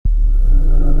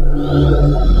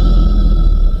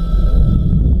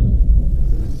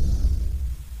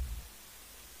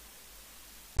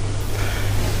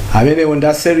amene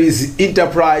onda series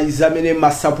Enterprise amene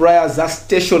ma suppliers za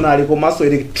stationery komanso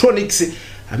electronics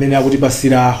amene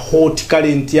akutipasira hot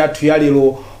current yathu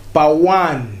yalero pa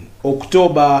 1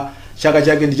 October chaka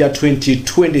chake ndi cha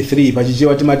 2023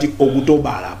 pachichewa timati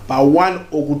Okutobala pa 1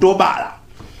 Okutobala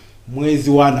mwezi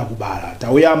wana kubala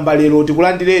tauyamba lero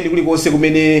tikulandireni kulikonse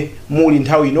kumene muli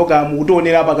nthawi ino kama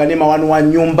mukutionera pa kanema wanu wa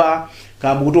nyumba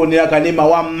kama mukutionera kanema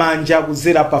wa manja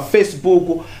kuzera pa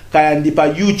Facebook kaya ndi pa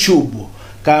YouTube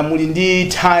kama muli ndi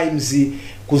Times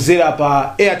kuzera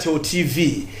pa Airtel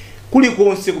TV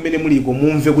kulikonse kumene muliko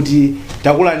mumve kuti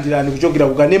takulandirani kuchokera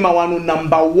ku kanema wanu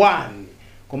number 1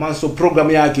 komanso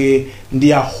program yake ndi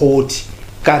ya hot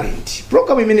current.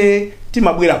 Program imene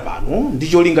timabwera pano ndi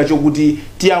cholinga chokuti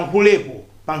tiyankhulepo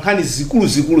pa nkhani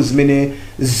zikulu zimene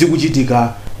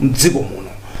zikuchitika mdziko muno.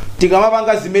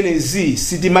 Tikamapanga zimenezi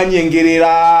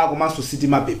sitimanyengerera komanso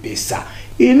sitimapepesa.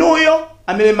 Inuyo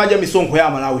amene madya misonkho ya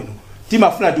Malawi ino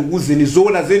timafuna tikuuzeni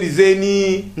zoona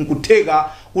zeni nkutheka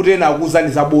kuti ena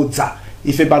akuuzani zabodza.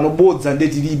 Ife pano bodza ndi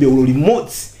tilibe ulo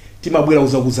limodzi timabwera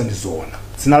kuzakuuzani zoona.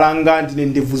 Dzina langa ndine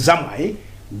Ndevu Zamwayi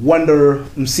Wonder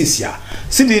Msisia.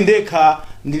 Sindili ndekha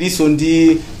ndiliso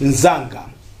ndi nzanga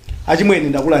achimwene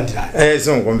ndakulandirani.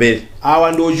 Zongombere.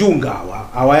 Awa ndo chunga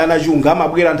awa yana chunga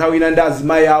amabwera nthawi ina ndi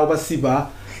azimayi awo pasipa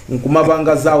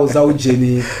nkumapanga zawo za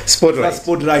ujeni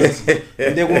spotlight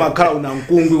ndi kumakhala una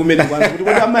mkungwi kumene kwanza kuti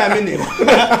kodi amayi amenewa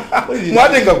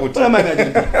mwatenga kuti amayi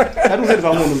atuzeti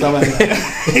pamono zamani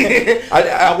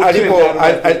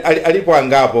alipo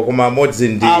angapo koma modzi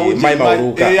ndi mayi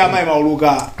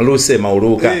mauluka luse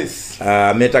mauluka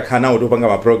meta kana utopanga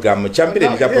ma program chambire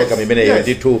ndi program imene yes.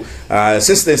 Nditu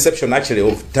since the inception actually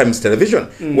of Times Television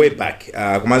way back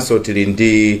komanso tili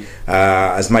ndi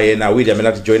azmayena awiri amene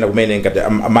atijoina kumene ngati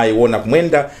amayi wona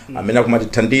kumwenda amene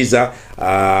akumatithandiza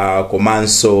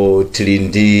komanso tili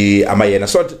ndi amayena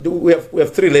so we have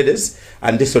 3 ladies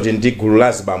and this sort ndi gulu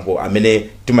lazibambo amene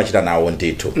timachita nawo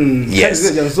ndithu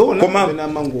yes koma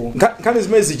nkani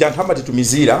zimene zija anthu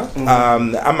amatitumizira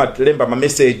amalemba ma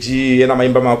message ena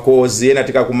mayimba makozi ena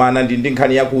tikakumana ndi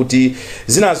nkhani yakuti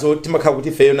zinazo timakhala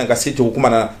kuti feyo nanga siti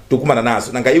tukumana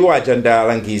nazo nanga iwo aja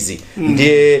ndalangizi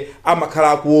ndiye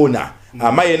amakhala akuona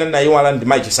mayena nayiwala ndi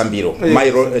mayi chisambiro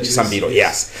mayi chisambiro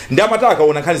yes ndi amataka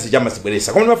kaona nkhani zijama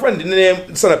zibweresa koma mafuna ndine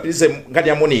sanapirize ngati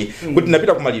yamoni kuti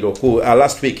napita ku maliro ku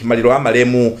last week maliro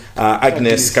amalemu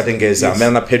Agnes Katengeza amene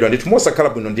anaphedwa ndithu mosakhala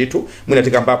bwino ndithu mwina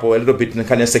tikambapo a little bit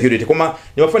nkhani ya security koma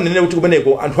nimafuna ndine kuti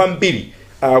kumeneko anthu ambiri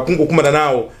kungokumana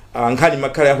nawo nkhani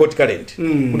makhala ya hot current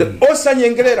kuti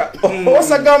osanyengerera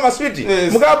osagawa maswiti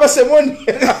mukapa semoni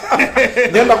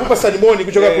nyanda kupa salimoni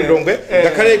kuchoka ku Lilongwe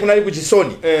ngakhale kunali ku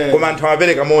Chisoni koma anthu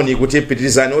amapereka moni kuti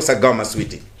pitirizani osagawa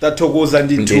maswiti tathokoza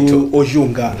ndithu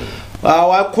ojunga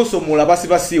awa khosomula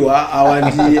pasipasiwa awa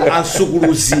ndi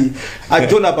ansukuluzi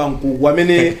ajona pankuku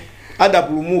amene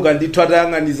adapulumuka ndithu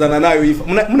atayang'anizana nayo ifa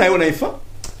munayona ifa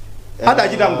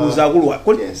adachita nguza akulu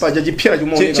kodi paja chipyera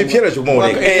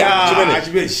chimooneka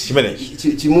chimene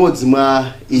chimodzi mwa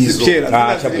izo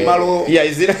malo ya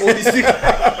izira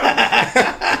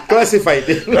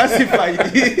classified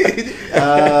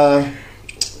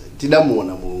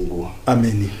tidamuona Mulungu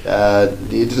amen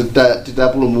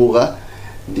titapulumuka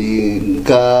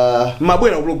ndinka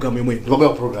mabwera program yemwe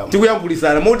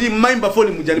tikuyankulisana moti maimba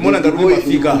phone muja limona ngati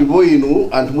mafika ndipo inu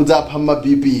anthu mudzapha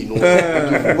maBP inu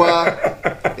chifukwa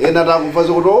ena takumva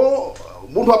kuti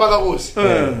munthu apaka kosi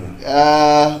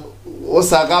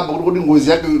osakamba kuti ngozi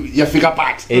yake yafika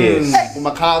pati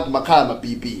kumakhala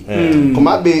maBP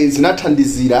komabe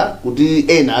zinathandizira kuti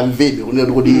ena amvebe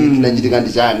kuti chinachitika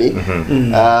ndi chani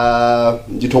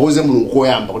ndithokoze Mulungu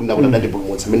koyamba kuti ndakuti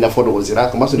ndandipulumutsa amene ndafotokozera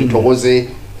komanso ndithokoze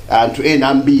anthu ena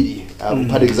ambiri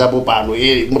kuphatikizapo pano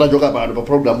mutachoka pano pa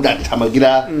program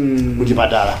mudatithamangira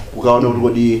kuchipatala kukaona kuti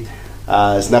kodi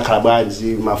zinakhala bwanji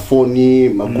mafoni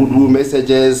good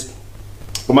messages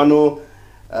komano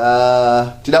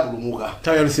tidapulumuka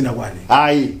tayo lisina kwani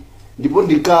ayi ndipo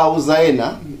ndikauza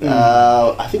ena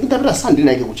I think ndapita Sunday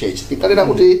night ku church ndikalera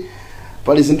kuti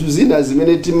pali zinthu zina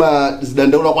zimene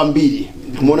zidandaula kwambiri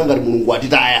kumuona ngati Mulungu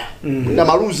atitaya mwina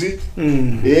maluzi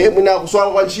mwina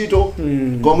kuswala kwa ntchito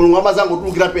kwa Mulungu amazango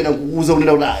tulukira pena kukuza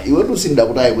kunena kuti iwe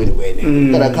tusindakutaye kweni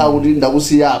kana khala kuti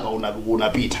ndakusiya apa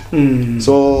unapita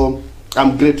so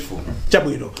I'm grateful.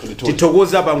 Chabwino.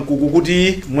 Tithokoza apa mkuku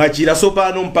kuti mwachira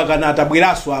sopano mpaka na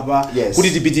atabweraso apa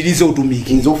kuti tipitirize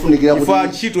utumiki. Nzofunikira kuti ifa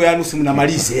ntchito yanu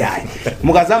simunamalize yayi.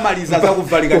 Mukazamaliza za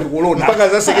kuvalika tikolona. Mpaka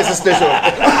za sekesa station.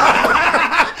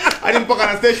 Ali mpaka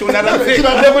na station na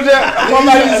kila deputy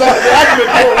mwamaliza.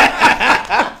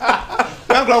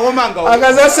 Amayankhula komanga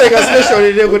akazaseka special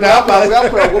ile kuti apa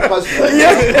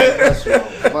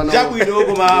chabwino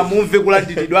koma mumve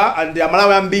kulandiridwa and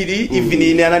Amalawi ambiri even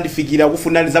ine anandifikira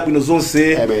kufunani zabwino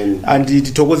zonse and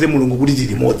tithokoze Mulungu kuti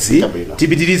tili modzi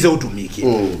tipitirize utumiki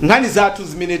nkhani zathu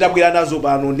zimene tabwera nazo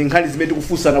pano ndi nkhani zimene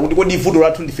tikufunsana kuti kodi vuto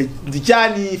lathu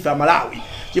ndichani ife Amalawi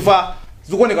chifukwa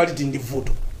zikuoneka kuti tili ndi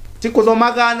vuto tikhoza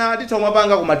makana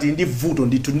tithomapanga koma tili ndi vuto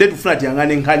ndithu nde tifuna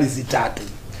tiyang'ane nkhani zitatu.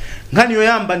 Nkhani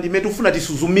yoyamba ndi imene tifuna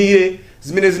tisuzumire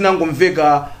zimene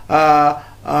zinangomveka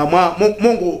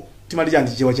mongo timati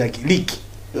chandi chichewa chake liki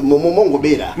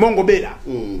mongobera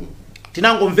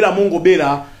tinangomvera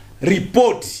mongobera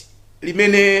report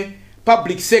limene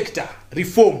public sector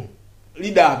reform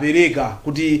lidapereka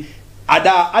kuti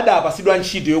adapasidwa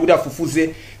ntchito yokuti afufuze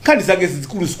nkhani zake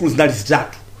zikulu zinali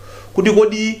zitatu kuti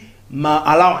kodi ma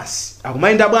allowance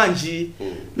akumayenda bwanji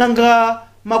nanga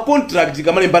ma contract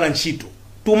kamalembana ntchito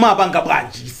tumapanga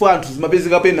bwanji chifukwa anthu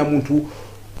zimapezeka pena munthu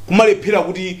kumalephera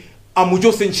kuti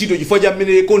amuchose ntchito chifukwa cha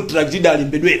mmene contract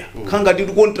idalembedwera khanga ndi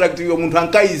contract yo munthu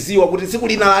ankaiziwa kuti tsiku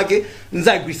lina lake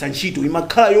nzagwisa ntchito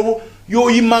imakhala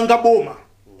yoyimanga boma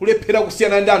kulephera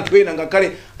kusiyana ndi anthu ena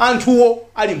ngakhale anthuwo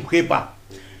ali mphwepa.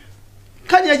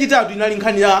 Nkhani yachitatu inali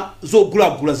nkhani ya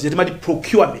zogulagula zichatimati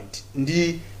procurement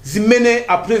ndi zimene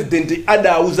a president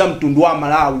adauza mtundu wa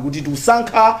Malawi kuti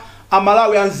tusankha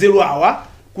Amalawi anzeru awa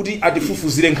kuti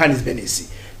atifufuzire nkhani zimenezi.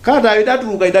 Kata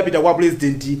idatuluka idapita kwa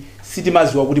president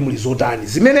sitimaziwa kuti muli zotani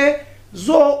zimene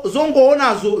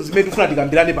zongoonazo zimene tifuna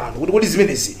tikambirane pano kuti kodi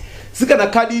zimenezi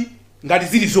zikanakhadi ngati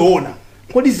zili zoona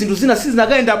kodi zinthu zina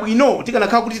sizinakaenda bwino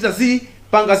tikanakhala kuti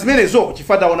tazipanga zimenezo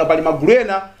chifukwa taona pali magulu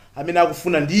ena amene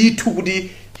akufuna ndithu kuti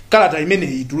kalata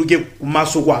imeneyi ituluke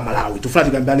kumaso kwa Malawi. Tifuna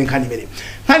tikambirane nkhani imeneyi.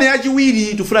 Nkhani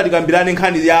yachiwiri tifuna tikambirane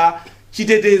nkhani ya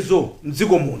chitetezo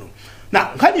mdziko muno. Na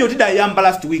nkhaniyo tidayamba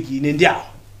last week ine ndi awo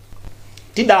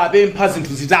tidapempha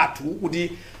zinthu zitatu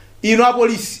kuti ino a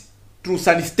police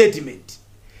trusani statement,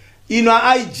 ino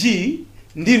a IG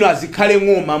ndino azikhale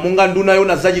ng'oma monga nduna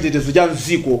yona zachitetezo cha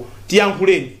mziko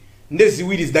tiyankhuleni nde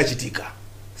ziwiri zidachitika.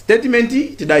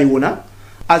 Statement tidayiona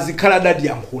azikhala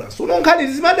dadiyankhula so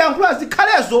nkhani zimadayankhula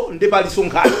azikhalezo nde paliso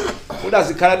nkhani kuti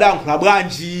azikhala dayankhula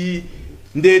bwanji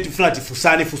nde tifuna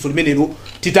tifusane funso limenelo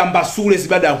titambasule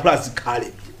zimadayankhula azikhale.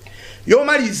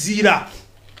 Yomalizira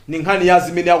ni nkhani ya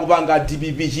zimene akupanga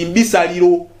DBB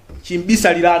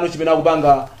chimbisalirano chimene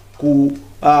akupanga ku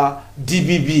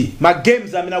DBB ma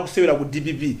games amene akusewera ku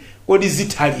DBB kodi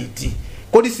zithaliti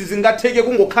kodi sizingatheke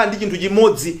kungokhala ndi chinthu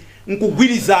chimodzi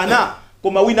nkugwirizana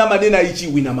koma wina amanena ichi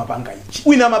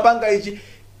wina mapanga ichi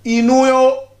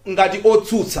inuyo ngati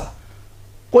otsutsa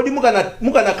kodi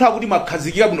mukanakhala kuti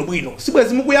makhazikika bwinobwino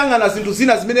sibwezi mukuyang'ana zinthu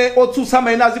zina zimene otsutsa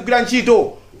amayena azigwira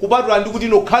ntchito kupatula ndi kuti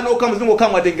nokhanoka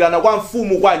muzingokhala mwatengerana kwa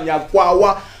mfumu kwa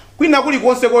nyakwawa kwina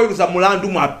kulikonse koweruza mulandu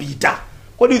mwapita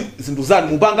kodi zinthu zanu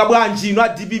mupanga bwanji ino a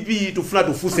DBB tufuna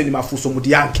tufunse ni mafunso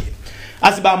mutiyankhe.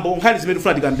 Azibambo nkhani zimene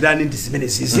tufuna tikambirane ndi zimene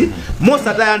zizi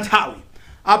mosataya nthawi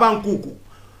apa nkuku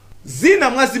zina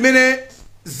mwa zimene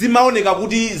zimaoneka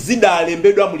kuti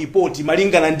zidalembedwa mu report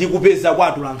malingana ndi kupeza kwa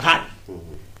atolankhani.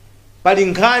 Pali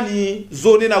nkhani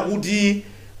zonena kuti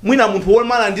mwina munthu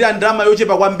womalandira ndalama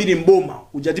yochepa kwambiri mboma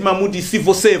ujatima muti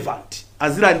civil servant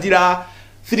azilandira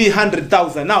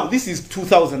 300,000. Now this is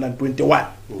 2021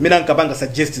 mina nkapanga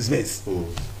suggest zimezi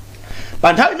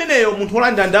pa nthawi imeneyo munthu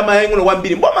wolandira ndalama yaying'ono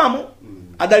kwambiri mbomamo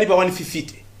adalipa 150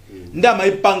 ndalama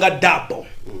ipanga double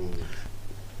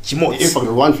chimodzi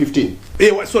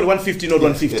 115 sorry 150 not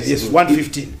 150 yes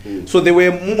 115 so they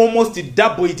were almost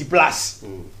double it plus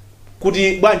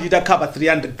kuti bwanji itakhala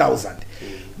 300,000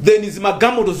 then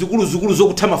zimagamoto zikulu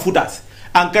zokutha mafutazi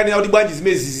ankanena kuti bwanji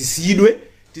zimezi zisiyidwe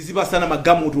tizipasana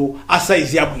magamoto a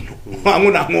size yabwino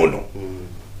ang'ono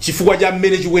chifukwa cha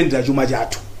mmene chikuendera chuma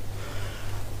chathu.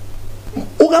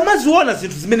 Ukamaziona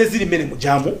zinthu zimene zili mmene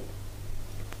mujamu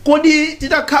kodi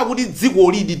titakhala kuti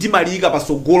dziko lidi timalika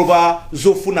pasogolo pa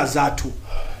zofuna zathu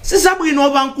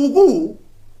sizabwino pa nkuku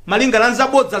malingana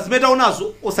nzabodza zimene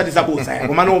taonazo osati zabodza ya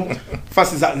komano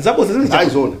fasi nzabodza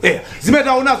zimene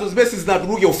taonazo zimene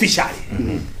zinatuluke officially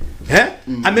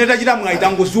amene tachita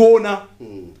mwaita ngoziona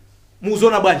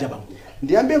muziona bwanja bangu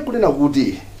ndiyambe kunena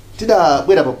kuti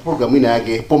tidabwera pa program ina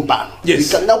yake pompano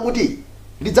ndikana kuti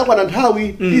lidzakwana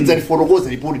nthawi lidzalifotokoza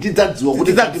ripoti tidzadziwa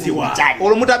kuti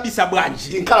olo mutabisa bwanji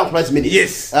tinkhala mfuna zimene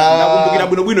yes ndakumbukira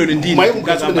bwino ine ndini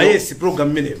ngakamba yes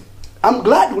program imeneyo. I'm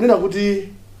glad kunena kuti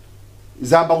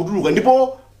zamba kutuluka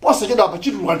ndipo posachedwa pa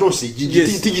chituluka tonse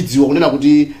tichidziwa kunena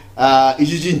kuti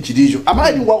ichi chinchilicho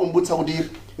amene ndingwakumbutsa kuti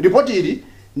ripoti ili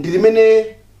ndi limene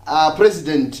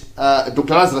President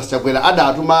Dr. Lazarus Chakwera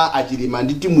adatuma achilima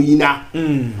ndi timu ina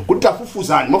kuti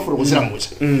tafufuzani mafotokozera mucha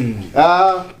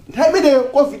nthawi imene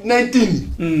COVID-19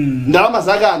 ndalama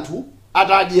zake anthu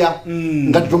atadya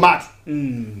ngati tomato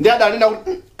ndi adanena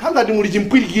kuti khangati muli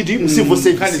chimpwirikiti mu civil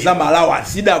service nkhani za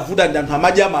allowance idavuta ndi anthu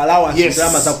amadya allowance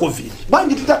ndalama za COVID.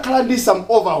 Bwanji titakhala ndi some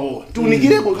overhaul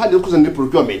tiunikireko nkhani zokhuza ndi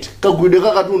procurement kagwidwe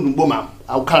kakatundu mboma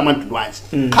akukhala mwantundu wanji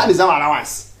nkhani za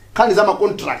allowance nkhani za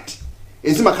contract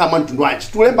ezimakhala mwantundu wanji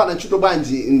tulembana ntchito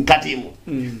bwanji mkatimo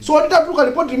so titatuka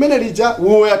report limene lija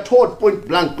we were told point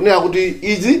blank kunena kuti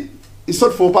izi is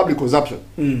sought for public consumption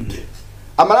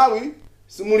Amalawi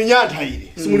simuli nyantha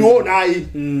ili simuliona ayi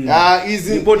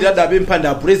izi report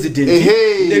adapempha president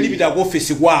delibita ku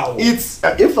office kwawo. It's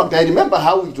in fact I remember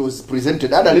how it was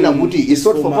presented adalina kuti is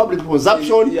sought for public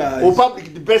consumption or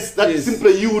public debate that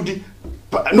simply yield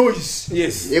noise.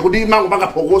 Yes, kuti mango panga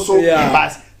phokoso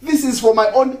basi. This is for my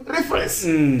own reference.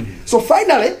 So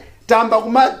finally tamba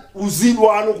kuma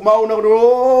uzidwa ano kumaona kuti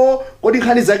kodi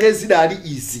nkhani zake zidali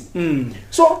izi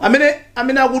so amene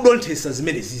akudonthesa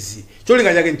zimene zizi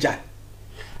cholinga chake nchani.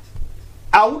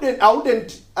 I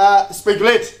wouldn't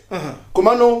speculate.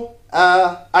 Komano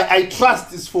I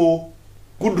trust this for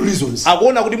good reasons.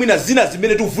 Akuona kuti mwina zina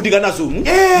zimene tikuvutika nazo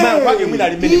mpake mwina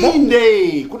limenemo.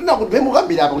 Inde kuti nakuti memu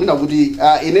kambira apa kunena kuti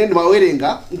ine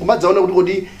ndimawerenga nkumadzaona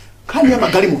kuti nkhani ya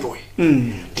magali mutoyi.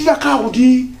 Titakhala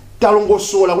kuti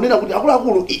talongosola kunena kuti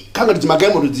akuluakulu khanga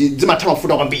tizimagalimoto zimatha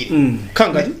mafuta kwambiri.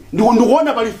 Khanga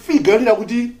ndikuona pali figure lina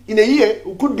kuti in a year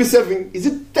we could be saving is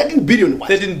it 13 billion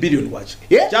watch. 13 billion watch.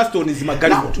 Just on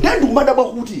zimagalimoto. Ndiye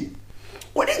ndikumadabwa kuti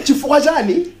kodi chifukwa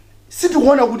chani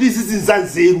sitikuona kuti izi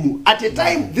zinzanzeru at a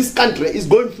time this country is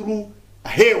going through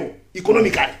hell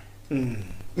economically.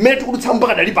 Mete kudutsa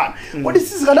mpaka dali pano kodi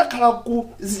sisi kanakhala ku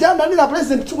zijandanira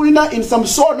president tikulina in some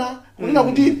sona kunena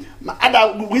kuti ada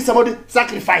kuisa modi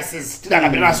sacrifices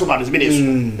tidakapiranaso pano zimenezo.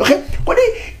 Okay, kodi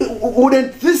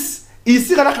wouldn't this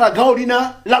isi kanakhala gawo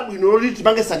lina labwino loti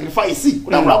tipange sacrifice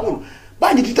kudakulu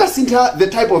bwanji titasintha the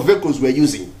type of vehicles we're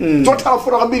using total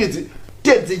for kwambiri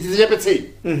tizichepetseni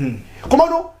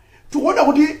komano tikuona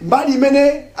kuti mbali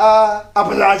imene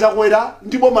apatala chakwera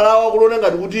ndipo Malawi kulona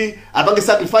ngati kuti apange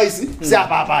sacrifice si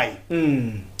apapai.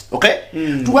 Okay,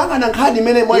 tukangana nkhani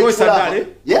imene mwaisala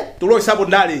tuloisapo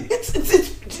ndale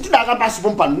tidaka pasi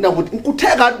pompano kunena kuti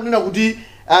nkutheka kunena kuti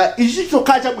ichi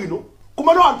chokhala chabwino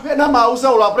kumano anthu ena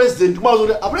amauza ula president kumauza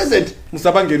kuti a president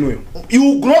musapange nuyo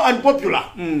you grow unpopular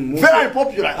very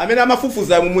unpopular amene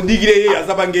amafufuza mumundikire yeye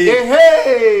azapange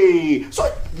yeye. So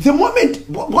the moment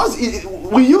was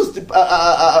we used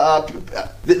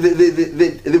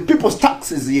the people's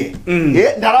taxes here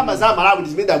ndarama za Malawi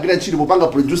zimene agina chili popanga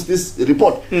produce this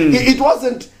report. It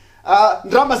wasn't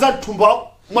ndarama za thumba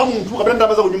mwa munthu kapena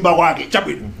ndarama za kunyumba kwake.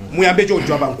 Chabwino muyambe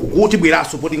chonjo apa kuti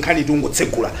bweraso poti nkhani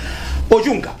tungotsekula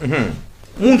ochunga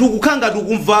munthu kukhanga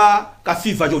tikumva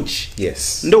kafiva chonchi.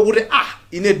 Yes, ndokuti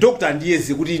ine doctor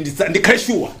ndiyeze kuti ndikhale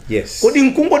sure. Yes, kodi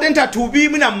nkungotentha thupi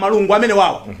mwina mmalungu amene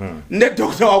wawa nde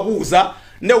doctor wakuuza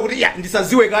ndekuti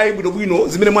ndisaziwe kaye bwinobwino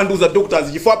zimene mwandiuza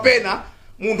doctors chifukwa pena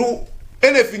munthu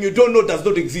anything you don't know does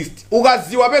not exist.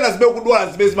 Ukaziwa pena zimene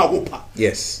kudwala zimene zimakupha.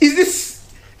 Yes, is this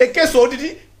a case of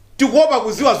tikuopa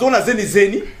kuziwa zona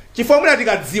zeni chifukwa mwina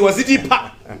tikadziwa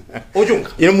zitipha ochunga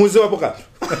ine muziwa pokatu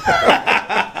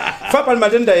fapa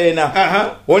matenda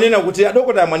ena wonena kuti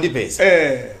adokota mwandipeza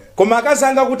koma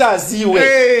akazanga kuti aziwe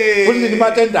kuti ndi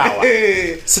matendawa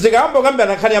sitikamba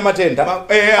kambana nkhani ya matenda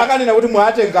akanena kuti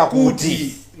mwatenga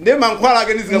kuti nde mankhwala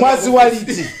ake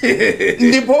mwaziwaliti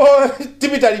ndipo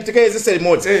tipitali tikeze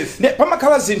selimodzi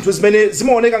pamakhala zinthu zimene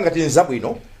zimaoneka ngati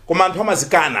nzabwino koma anthu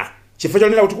amazikana chifukwa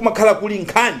chonena kuti kumakhala kuli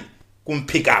nkhani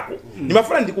kumphikako.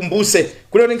 Nimafuna ndikumbuse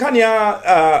kule nkhani ya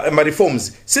ma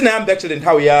reforms sinayambe actually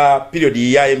nthawi ya period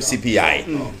ya MCPI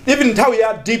even nthawi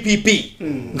ya DPP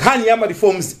nkhani ya ma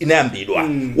reforms inayambidwa.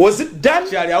 Was it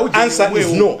done? Answer is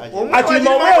no. Ati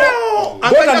mawewo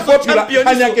ngoja popular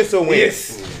anyake somwe.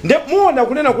 Yes, muona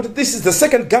kunena kuti this is the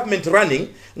second government running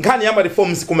nkhani ya ma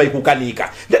reforms kumaikukanika.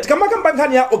 Ndati kama kamba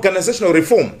nkhani ya organizational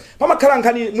reform pamakhala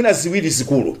nkhani mwina ziwiri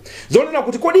zikulu zonena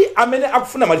kuti kodi amene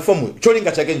akufuna ma reform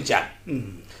cholinga chake nchani.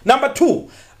 Number 2,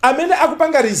 amene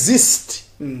akupanga resist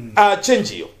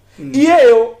change yo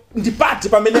iyeyo ndipati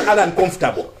pamene ali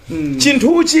uncomfortable.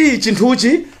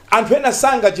 Chinthuchi anthu ena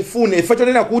sanga chifune ifa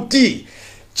chonena kuti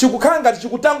chikukhala ngati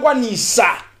chikutangwanisa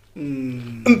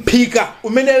mphika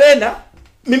umene lena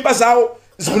mimba zawo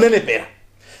zikunenepera.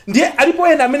 Ndiye alipo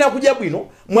ena amene akudya bwino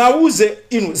mwauze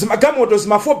inu zimagamoto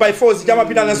zima 4x4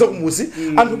 zijamapita nazo kumuzi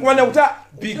anthu kumane kuti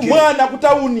mwana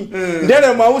kutauni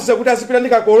ndele mwauze kuti azipita ndi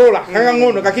kakolola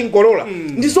kakang'ono kakingolola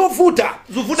ndizovuta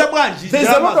bwanji there's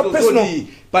a lot of personal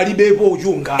palibepo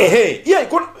uchunga yeah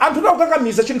anthu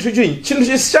nakukakamiza chinthu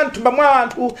chanthumba mwa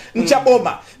anthu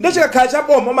nchaboma ndechikakhala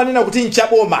chaboma umanena kuti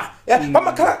nchaboma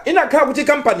pamakhala inakhala kuti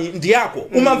company ndi yako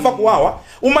umamva kuwawa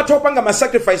umatha kupanga ma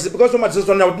sacrifice because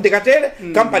umadzizonera kuti ndikatere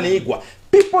company igwa.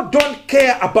 People don't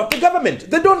care about the government.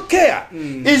 They don't care.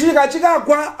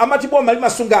 Chikagwa amati boma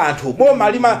limasunga anthu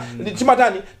boma lima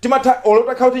timata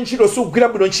olota kauti ntchito sugwira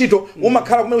bwino ntchito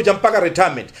umakhala kumene uja mpaka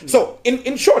retirement. So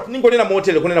in short ningonena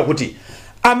motele kunena kuti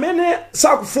amene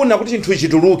sakufuna kuti chinthu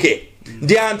chituluke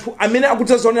ndi anthu amene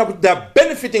akutazonera kuti they are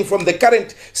benefiting from the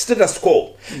current status quo.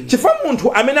 Chifukwa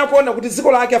munthu amene akuona kuti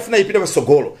dziko lake afuna ipite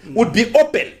pasogolo would be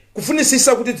open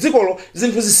kufunisisa kuti dzikolo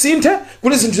zinthu zisinthe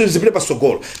kuti zinthu zipite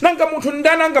pasogolo. Nanga munthu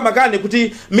ndananga makane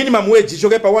kuti minimum wage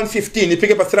ichoke pa 115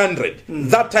 ipike pa 300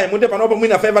 that time unde panopa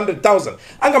mwina 500,000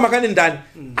 anga makane ndani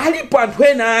alipo anthu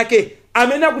ena ake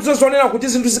amene akutazonera kuti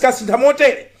zinthu zikasintha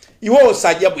motere iwo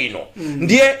sadya bwino.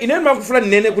 Ndiye ine makufuna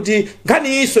ninene kuti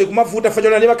ngani iso ikumavuta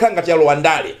fachona ndi makhala ngati yalowa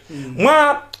ndale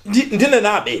mwa ndine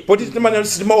nabe poti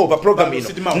timaopa program ino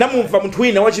namumva munthu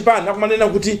wina wachipana akumanena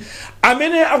kuti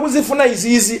amene akuzifuna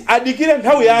izizi adikire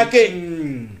nthawi yake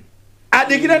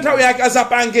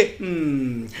azapange.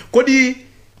 Kodi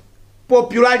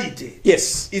popularity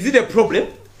yes is it a problem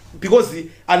because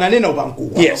ananena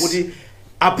upamkuwa kuti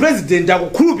a president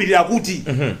akukhulupirira kuti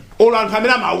olo anthu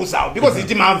amene amauza because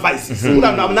itimamva izi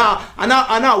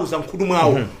anauza mkhudu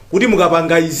mwawo kuti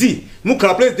mukapanga izi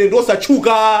mukhala president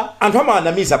osatchuka anthu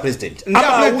amanamiza president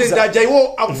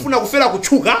ajaiwo akufuna kufera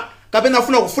kutchuka kapena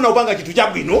afuna kufuna kupanga chinthu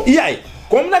chabwino iyayi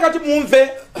komuna kati mumve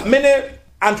mmene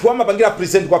anthu amapangira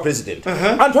president kwa president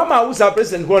anthu amauza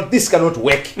president kuti this cannot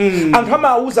work anthu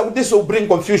amauza kuti this will bring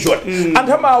confusion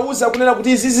anthu amauza kunena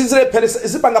kuti izi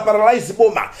zipanga paralyze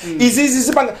boma izi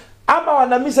zipanga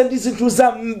amawanamiza ndi zinthu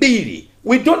zambiri.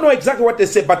 We don't know exactly what they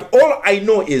say, but all I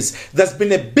know is there's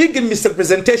been a big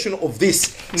misrepresentation of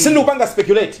this. Sindupanga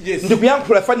speculate.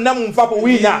 Ndikuyankhula fani namumvapo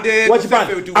wina wachipana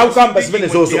aukamba zimene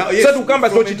zozo. Sasa ukamba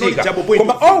zochitika.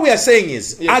 Koma all we are saying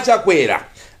is achakwera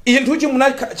inthuchi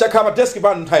munachakaba desk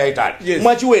pano nthawi yayitali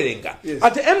mwachiwerenga.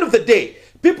 At the end of the day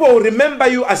people will remember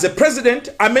you as a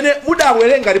president amene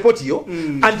mudawerenga report iyo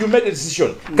and you made a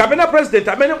decision. Kapena president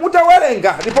amene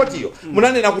mutawerenga report iyo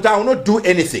munanena kuti I will not do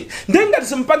anything. Ngati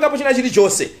simpangapo china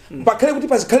chilichonse pakhale kuti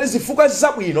pazikhale zifukwa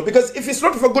zabwino because if it's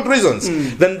not for good reasons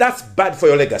then that's bad for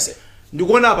your legacy.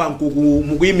 Ndikuona apa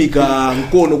mukuyimika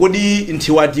mkono kodi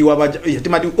nthiwatiwa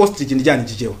timati ostrich ndi chani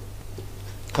chichewa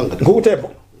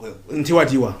ngukutepo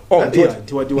nthiwatiwa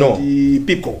ndi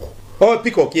peacock. Oh,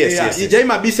 peacock, yes. Ijai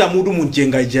mabisa mutu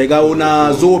munjenga ijai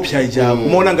kaona zopya ija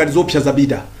kumaona ngati zopya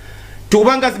zabita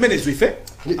tikupanga zimene zife.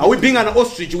 Are we being an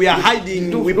ostrich? We are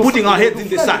hiding, we putting our heads in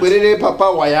the sand. Bwerere papa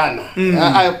wayana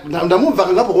ndamumva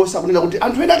kangapo kosa kunena kuti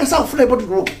anthu ena akasafuna report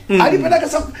tuluke alipenda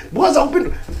akasabwaza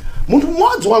kupindu munthu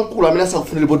mmodzi wamkulu amene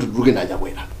asafuna report tuluke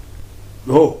ndachakwera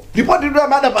report ilo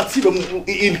amada patsilo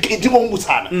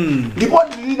tikukumbutsana report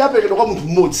linapekedwa kwa munthu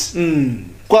mmodzi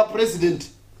kwa president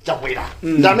Chakwera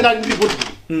ndamene ali report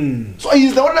so he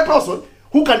is the only person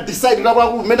who can decide na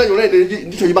kumenda yolene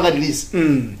ndicho chibakadilisi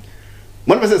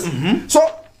so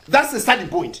that's the starting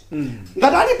point.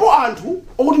 Ngati alipo anthu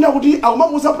okutina kuti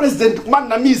akumamuza president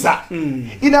kumanamiza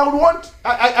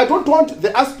I don't want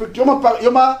the aspect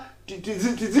yoma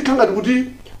tizikhanga kuti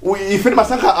ife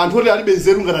masankha anthu oli alibe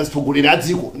nzeru ngati azitsogolera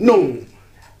adziko. No,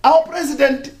 our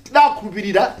president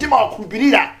tidakhulupirira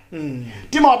timawakhulupirira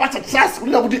timawapatsa trust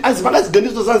kunena kuti azipanga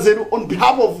ziganizo za nzeru on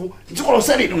behalf of dziko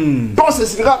lonse lino tonse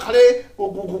singakhale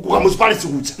kukamuzipalisi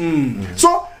kutsa. So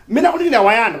mina kuti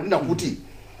wayana kunena kuti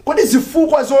kodi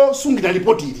zifukwa zosungira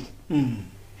report ili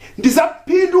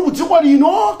ndizapindu kudziko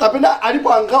lino kapena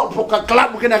alipo anga poka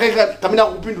club kena kamina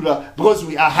kupindula because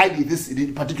we are hiding this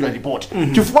particular report.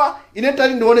 Chifukwa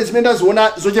inetali ndione zimene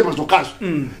ndaziona zochepa zokazo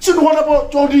sindikuonapo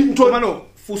choti ntomano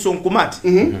fuso nkumati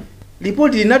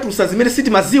report inatusa zimene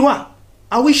sitimaziwa.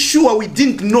 Are we sure we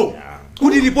didn't know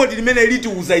kuti report limene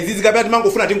litiuza izizi kapena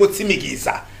timangofuna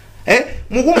tingotsimikiza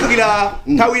mukumbukira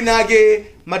nthawi nake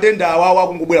matenda awawa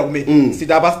kungobwera kumene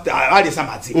sitapa ali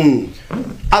samadzi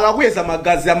akakuyeza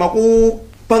magazi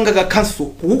amakupanga ka council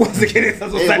kukukonzekereza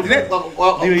zosatire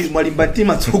mwalimba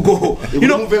mtima tsogo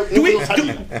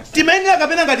timenga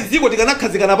kapena ngati ziko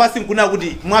tikanakhazikana pasi nkuna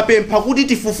kuti mwapempha kuti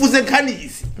tifufuze nkhani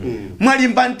izi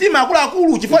mwalimba mtima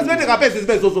akuluakulu chifukwa zimene kapezi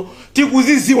zimene zozo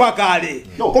tikuziziwa kale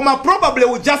koma probably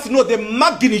we just know the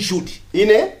magnitude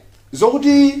ine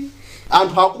zokuti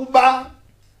anthu akuba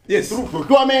Yes. Through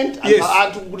procurement Yes.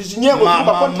 and kuti chinyengo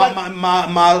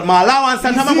ma allowance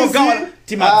antamagogawa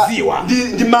timadziwa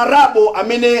ndi marabo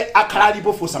amene akhala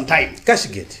alipo for some time.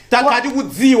 Kashigeti. Takati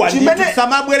kudziwa ndi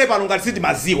samabwere pano ngati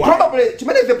sitimadziwa. Probably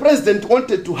chimene the president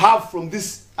wanted to have from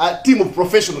this team of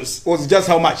professionals was just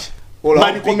how much?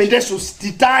 My recommendations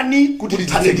titani kuti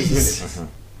titanidize.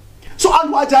 So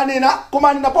anthu ajanena koma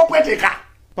anena popweteka.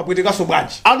 Papweteka so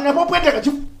bwanji. Anena popweteka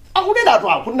akunena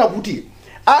atu akunena kuti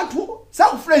anthu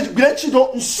sakufresh gwira ntchito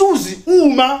msuzi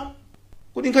uma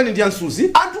kuti nkhani ndi ansuzi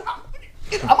anthu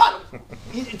amana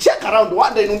check around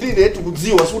one day ndine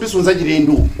tikudziwa suti sunza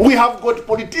chilendo. We have got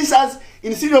politicians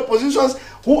in senior positions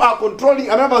who are controlling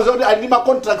members of the anima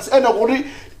contracts ena kuti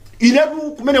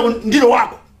inetu kumene ndilo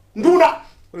wako nduna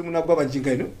kuli munagwa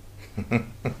panjinga ino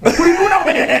kuli nduna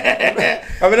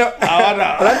Amena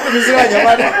alantumizira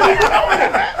nyamata.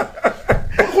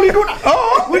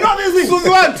 We know this thing. suzi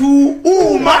wanthu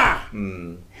uma.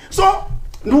 So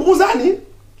ndukuzani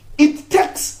it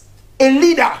takes a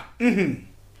leader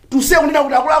to say kunena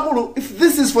kuti akuluakulu if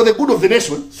this is for the good of the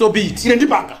nation so be it. ine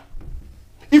ndipanga.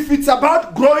 If it's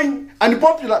about growing and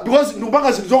popular because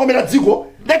ndikupanga zinthu zokomera dziko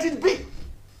let it be.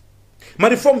 Ma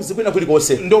reforms kwina kuli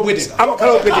kose Ndobweteka.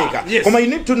 amakhala opweteka. Yes. Koma you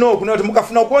need to know kuna kuti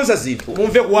mukafuna kukonza zinthu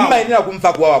Mumve kuwawa. mumayenera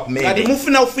kumva kuwawa kumene. Kati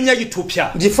mufuna ufinya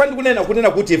chithupsa. Ndifani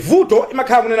kunena kuti vuto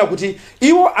imakhala kunena kuti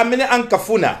iwo amene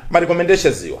ankafuna ma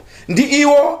recommendations iwo ndi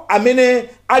iwo amene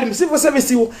ali mu civil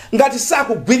service iwo ngati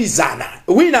sakugwirizana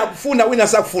wina akufuna wina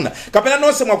sakufuna kapena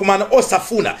nonse mwakumana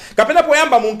osafuna kapena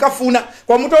poyamba munkafuna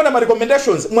kwa mutaona ma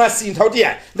recommendations mwasintha kuti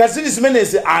ya ngati zili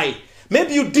zimenezi ayi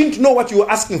maybe you didn't know what you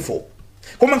were asking for.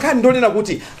 Koma nkhani ndonena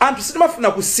kuti anthu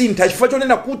sitimafuna kusintha chifukwa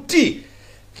chonena kuti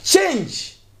change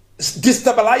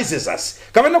destabilizes us.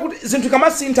 Kapena kuti zinthu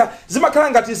kamasintha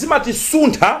zimakhala ngati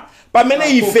zimatisuntha pamene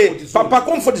ife pa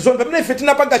comfort zone pamene ife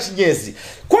tinapanga chinyezi.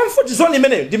 Comfort zone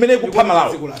imeneyo ndimene kupha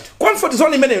Malawi. Comfort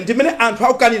zone imeneyo ndimene anthu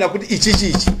akukanira kuti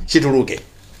ichi chituluke.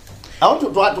 I want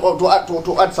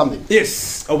to add something.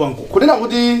 Yes, Obango. Kunena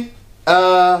kuti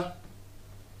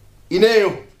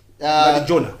ineyo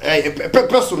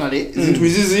personally zinthu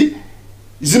izizi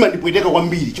zimandipweteka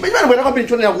kwambiri. Chimene ndipweteka kwambiri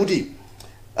chonena kuti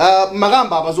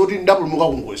makamba apa zoti ndapulumuka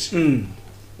kungozi.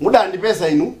 Mudandipesa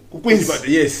inu ku Queens.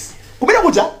 Yes. Kumene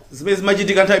kuja zimene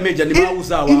zimachitika nthawi imeja ndi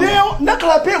mausawa. Ineyo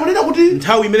ndakhala pe kunena kuti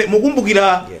nthawi imene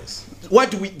mukumbukira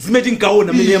what zimene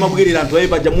tinkaona mene amabwerera anthu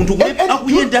ayipaja munthu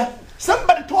akuyenda.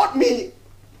 Somebody told me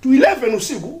to 11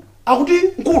 usiku akuti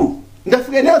nkulu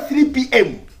ndafika ineyo 3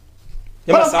 p.m.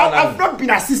 But I've not been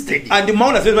assisted. And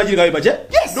maona zimene zimachitika ayipaja.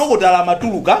 Yes. Dokotala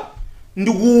matuluka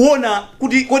ndikuona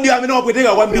kuti kodi amene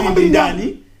wapweteka kwambiri ndi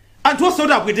ndani. Anthu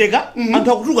osoti apweteka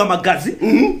anthu akutuluka magazi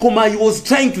koma he was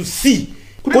trying to see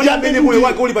kodi amene moyo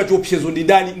wake uli pa chiopsezo ndi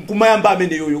ndani nkumayamba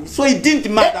amene yoyo. So it didn't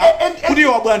matter kuti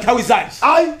yo wabwa nthawi zanji.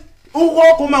 Ayi uko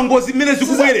koma ngozi imene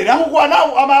zikubwerera uko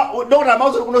anawo ama dokotala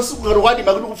mauzo kuno siku ngati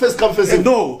makuti ku face come face.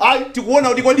 No. Tikuona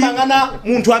kuti kodi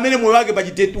munthu amene moyo wake pa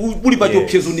chitete uli pa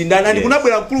chiopsezo ndi ndani and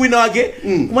kunabwera mkulu wina wake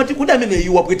kumati kodi amene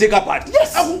iwo apweteka pati.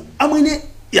 Amwene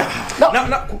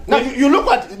now you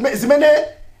look at zimene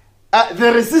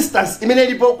the resistance imene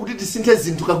ilipo kuti tisinthe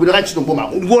zinthu kagwira kachito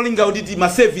mbomako ngolinga kuti ma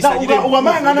service ajire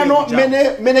ukamangana no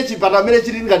mene chipata mene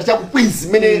chili ngati cha ku Queens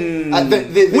mene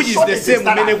which is the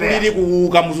same mene kulili ku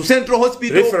Kamuzu Central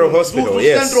Hospital Referral Hospital.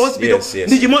 Yes. Central Hospital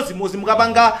ndi chimodzimodzi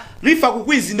mukapanga rifa ku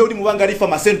Queens ndi kuti mupanga rifa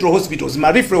ma Central Hospitals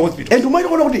ma referral hospitals and umayi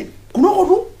kuona kuti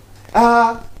kunokotu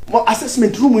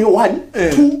assessment room yo 1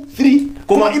 2 3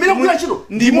 koma imene kugwira chito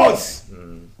ndi modzi.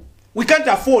 We can't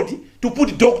afford to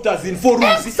put doctors in 4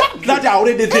 rooms that are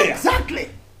already there. Exactly.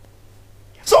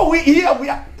 So we are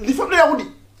the family would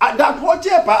that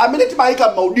whatever I mean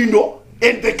timaika maudindo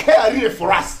and the care really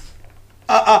for us.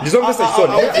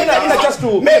 Just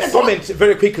to comment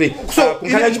very quickly. So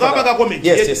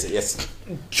yes.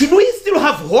 Should we still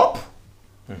have hope?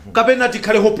 Kapena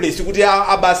tikhale hopeless kuti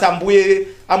abasa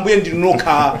ambuye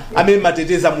ndinoka amene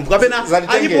mateteza munthu kapena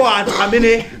alipo anthu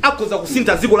amene akhoza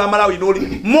kusintha dziko la Malawi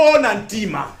inoli mona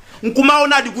mtima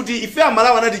nkumaonadi kuti ife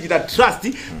amalawi anatichita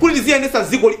trust kuti tiziyendesa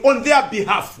dziko on their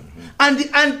behalf and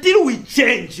until we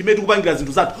change imene tikupangira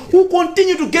zinthu zathu we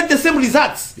continue to get the same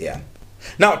results.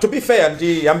 Now to be fair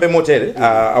ndi yambe motere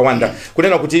awanda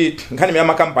kunena kuti nkhani ya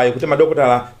makampani kuti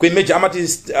madokotala ku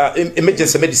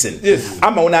emergency medicine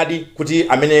amaonadi kuti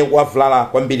amene wavulala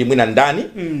kwambiri mwina ndani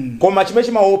koma chimene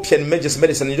chimaoption emergency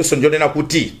medicine ndiso ndionena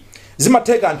kuti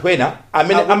zimatheka anthu ena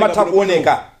amene amatha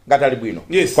kuoneka ngati ali bwino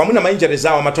kwa mwina ma injuries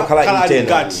awo amatokhala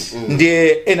intenda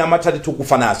ndiye ena amathati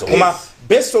tukufa nazo koma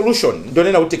best solution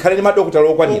ndonena kuti khale ndi madokotala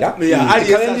okwanira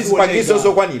khale ndi zipangizo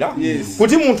zokwanira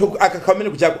kuti munthu akakhamene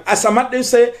kuchako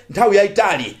asamadese nthawi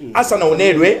yayitali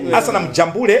asanaonedwe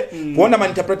asanamjambule kuona ma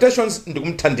interpretations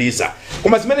ndikumthandiza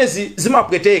koma zimenezi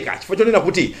zimapweteka chifukwa chonena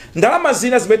kuti ndalama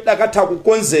zina zimene akatha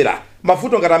kukonzera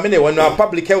mavuto ngati amene wana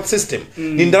public health system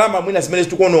ni ndalama mwina zimene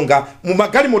tikuononga mu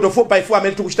magali moto 4x4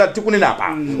 amene tikuchita tikunena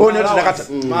apa ona tinakata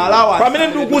pamene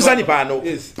ndikukuuzani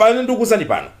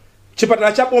pano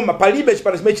chipatala cha boma palibe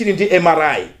chipatala chimene chili ndi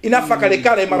MRI inafa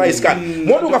kalekale MRI scan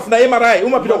modi ukafuna MRI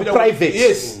umapita ku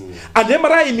private and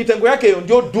MRI mitengo yake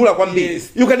ndio dula kwambiri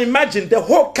you can imagine the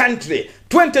whole country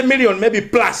 20 million maybe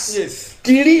plus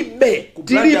tilibe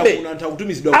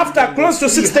after close to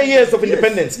 60 years of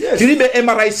independence tilibe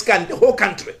MRI scan the whole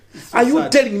country are you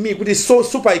telling me it is so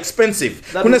super expensive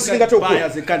kuna silinga toko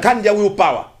kandi ya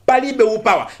willpower palibe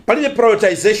willpower palibe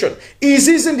prioritization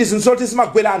izizi ndizinzoti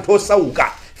zimagwera anthu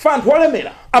osauka fund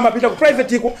wolemera amapita ku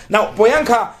private iko now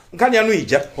poyankha nkhani yanu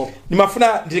ija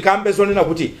nimafuna ndilikambe zonena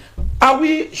kuti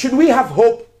should we have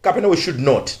hope kapena we should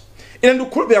not ine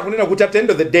ndikukhulupirira kunena kuti at the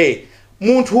end of the day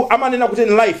munthu amanena kuti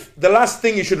in life the last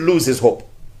thing you should lose is hope.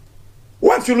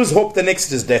 Once you lose hope the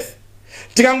next is death.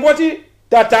 Tikangoti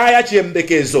tataya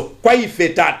chiyembekezo kwa ife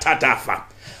tatafa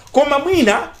koma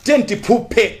mwina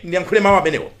tentiphupe ndiyankhule mawu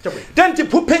amenewo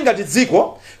tentiphupe ngati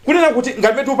dziko kunena kuti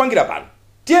ngati metu upangira pano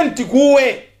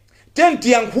tentikuwe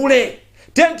tentiyankhule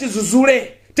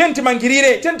tentizuzule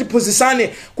tentimangirire tentiphunzisane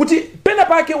kuti pena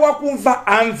pake wakumva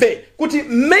amve kuti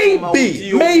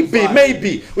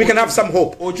maybe we can have some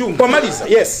hope pomaliza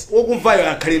yes wokumvayo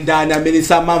akhale ndani amene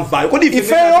samamvayo kodi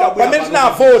ifeyo pamene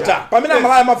tinavota pamene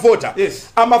amalaya amavota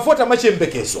amavota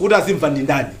machiyembekezo kuti azimva ndi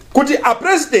ndani kuti a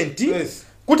president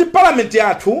kuti parliament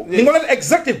yathu ningona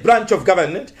executive branch of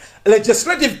government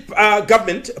legislative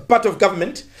government part of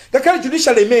government ngakhale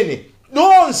judicial imene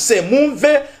nonse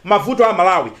mumve mavuto a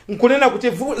Malawi nkunena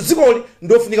kuti zikoli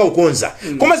ndofunika ukonza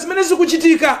koma zimene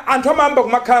zikuchitika anthu amamba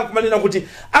kumakhala kumanena kuti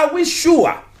are we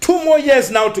sure 2 more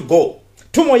years now to go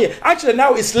 2 more years actually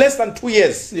now it's less than 2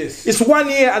 years it's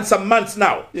 1 year and some months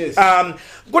now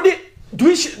do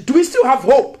we still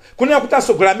have hope kunena kuti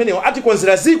asogola amenewo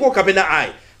atikonzera ziko kapena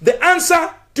ayi the answer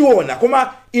tiona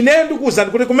koma ine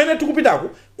ndikuwuzani kuti kumene tikupitako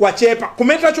kwachepa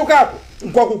kumene tachokako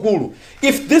nkwakukulu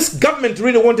if this government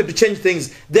really wanted to change things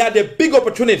they had a big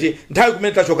opportunity nthawi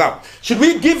kumene tachokako should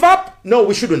we give up no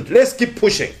we shouldn't let's keep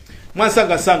pushing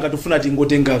mwasangasanga tufuna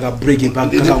tingotenga ka break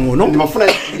kakang'ono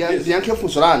ndimafuna ndiyankhe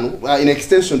funso lanu in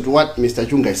extension to what Mr.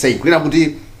 Chunga is saying kunena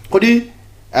kuti kodi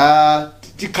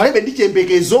tikhalebe ndi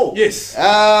chiyembekezo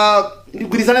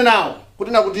ndigwirizane nawo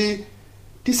kunena kuti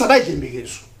tisadaye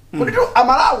chiyembekezo kuti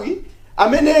Amalawi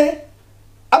amene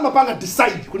amapanga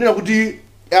decide kunena kuti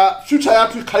future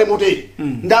yathu ikhale motere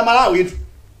ndi Amalawi yetu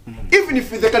even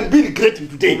if they can be regretting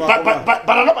today but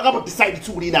anapanga decide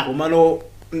tsulina komano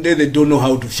they don't know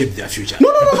how to shape their future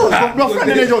no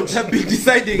friend Jones have been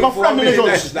deciding my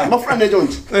friend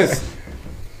Jones yes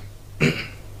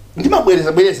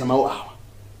ndimabwereza mawu awa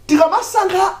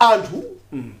tikamasankha anthu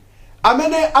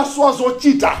amene aswa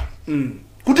zochita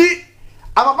kuti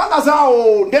amapanga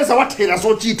zawo ndeza wathera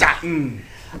zochita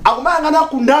akumayang'ana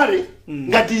kundale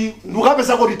ngati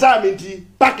ndukapeza ko retirement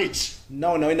package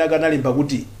now wena kanalimba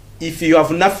kuti if you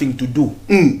have nothing to do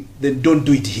then don't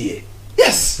do it here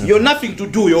yes you're nothing to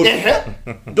do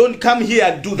don't come here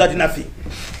and do that nothing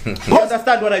you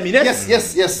understand what I mean yes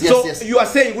so you are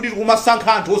saying kuti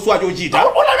kumasankha anthu oswa chochita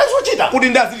kuti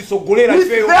ndazilisogolera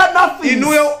ifeyo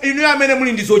inuyo amene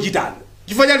muli ndi zochitana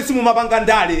chifukwa chali simu mapanga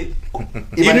ndale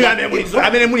inu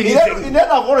amene muli ndi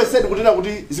inena already said kunena kuti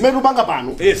zimene tupanga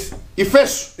pano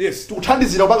ifeso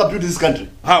tikuthandizira kupanga build this country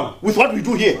how with what we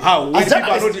do here how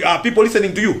people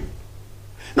listening to you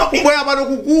no ngoya bano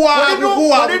kukuwa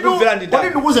kumvera ndi ndani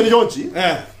ndikuze ni chonchi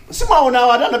simaona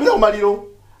wati anapita kumaliro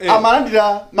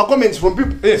amalandira ma comments from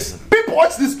people people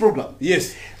watch this program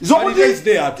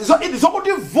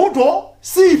zokuti vuto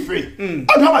sife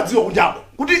anthu amadziwa kunjako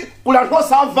kuti kuli anthu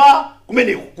osamva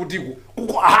kumeneko kuti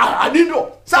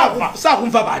adindo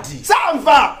sakumva bati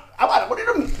samva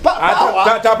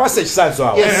tapase chisanzo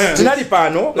awo tinali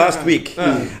pano last week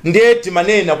ndiye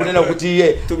timanena kunena kuti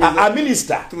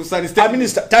minister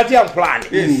tati yankhulani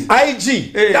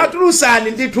IG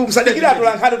tatulusani ndithu kusadikira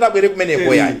atulankhani tabwere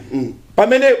kumeneko yayi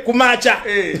pamene kumacha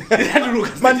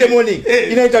Monday morning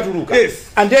ina itatuluka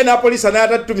and then apolice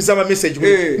anatatumiza ma message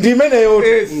ndi imeneyo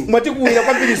mwatikuwira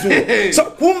kwambiri zuwa so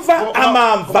kumva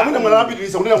amamva mwina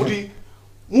mwanapitiriza kunena kuti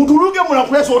mutuluke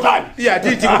munakuleso otani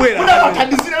titi kubwera kuna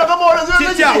athandizira kama ona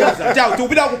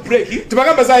tikupita ku break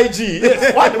tipakamba za IG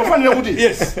wandi mafanira kuti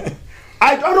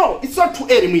I don't know. It's not too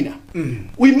early, Mina.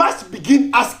 We must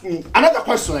begin asking another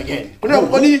question again.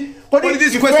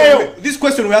 This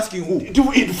question we're asking who?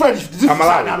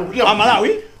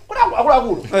 Malawi.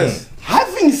 Yes.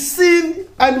 Having seen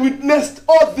and witnessed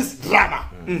all this drama,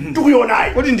 do we own?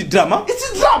 What in the drama?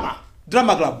 It's a drama.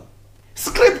 Drama club.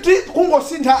 Scripted,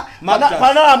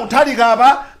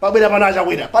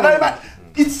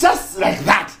 it's just like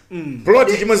that.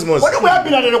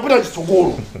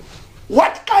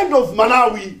 What kind of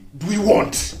Malawi do we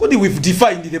want? What do we've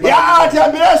defined the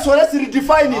yeah, so let's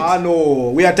redefine it.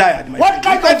 No, we are tired. What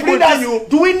kind of leaders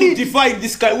do we need to define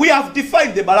this kind? We have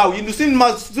defined the Malawi.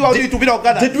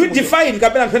 Did we define? We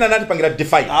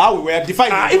were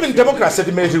defining. Even democracy.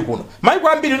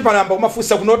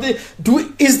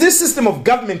 Is this system of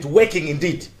government working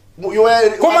indeed? Yes.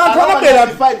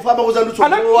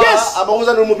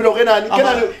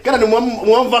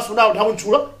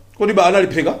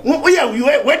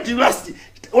 When did last?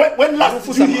 When last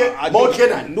did you hear about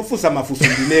Kenan? No fusa mafuso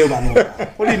ndineo bano.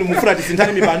 Kodi numufura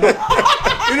tisintani mibando.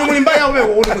 Ino mulimbaya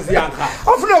wewe uri muziyanka.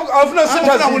 Afuna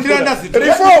senta mundilanda zitu.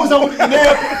 Reforms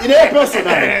ine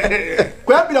personal.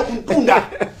 Kwabila kuntunda.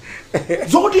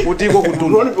 Zoti utiko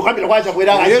kutunda. Kwabila kwacha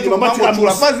kwera ngati mama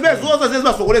mutula. Fazi bezoza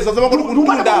zezba sokoleza zaba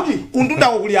kutunda. Kutunda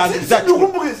kokuliyanza zacho.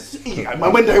 Ukumbuke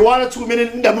mwenda iwala tsukumene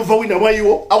ndamuva wina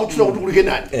mwayiwo akutula kuti kulike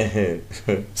nani.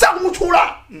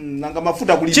 Sakumutula. Nanga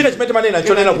mafuta kuli. Chine chimete manena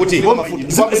chonena kuti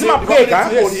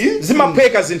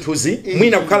zimapeka zinthuzi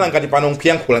mwina kukhala ngati pano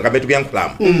nkuyankhula ngabetu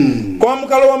kuyankhulamu. Koma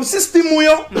mukalowa mu system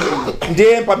yo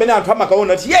ndiye pamene anthu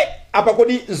amakaona kuti apa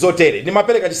kodi zotere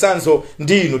ndimapereka chisanzo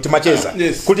ndinu timacheza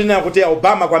kuti na kuti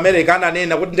Obama ku America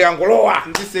ananena kuti ndikangolowa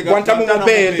Guantanamo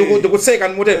Bay ndikutseka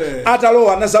ndimute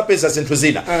atalowa anazapeza zinthu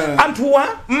zina anthuwa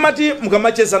mmati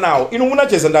mukamacheza nawo inu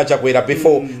munacheza ndachakwera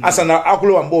before asana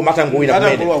akulowa mboma atanguwina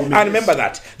kumene I remember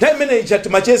that time manager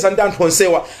timacheza ndi anthu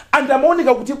onsewa and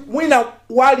amaoneka kuti mwina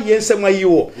wali yense mwa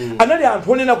iwo anali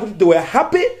anthu onena kuti they were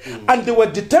happy and they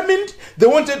were determined, they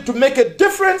wanted to make a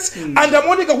difference and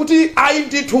amaoneka kuti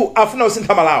ndithu afuna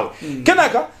usintha Malawi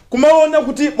kenaka kumaona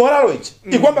kuti moralo ichi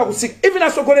ikwamba kusika even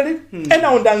asogoleri ena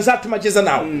ondanzatu macheza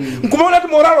nawo nkumaona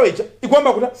kuti moralo ichi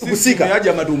ikwamba kusika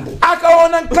yaja madumbo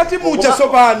akaona nkati mucha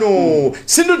sopano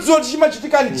sindidzoti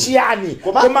chimachitika nchiyani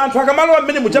koma anthu akamalowa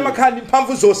mmene muchamakhani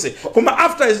mphamvu zonse koma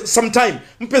after some time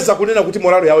mpeza kunena kuti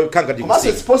moralo yawo ikhanga ndi kusika.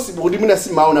 It's possible kuti mina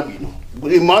simaona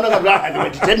bwino maona ngati they were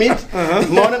determined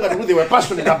maona ngati they were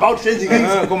passionate about changing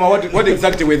things koma what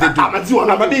exactly were they doing?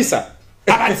 Amadziwa amabisa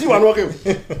akadziwa noke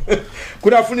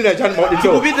kuti afunira chani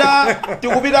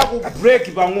tikupita ku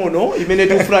break pang'ono imene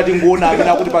tikufuna tingoona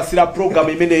amene kuti pasira program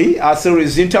imeneyi a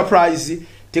series Enterprise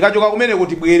tikachoka kumene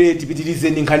kuti bwere tipitirize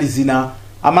ndi nkhani zina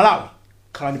Amalawi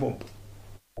khalani pompo.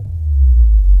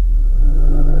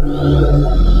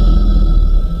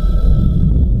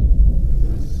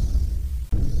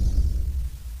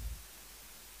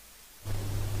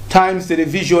 Times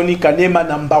Television kanema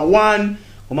number 1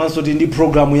 komanso ndi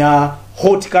program ya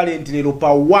Hot Current lero pa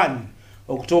 1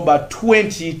 October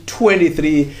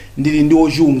 2023 ndili ndi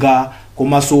ojunga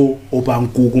komanso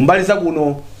opankuku mbali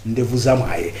zakuno ndevu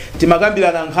zamwaye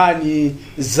timakambirana nkhani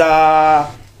za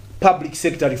public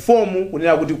sector reform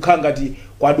kunena kuti kukhangati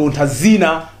kwa dontha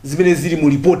zina zimene zili mu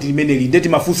report limeneli ndeti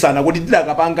mafunsana kuti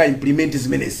tidakapanga implement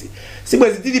zimenezi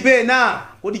sibwezi tili pena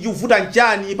kuti chivuta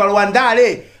nchani palowa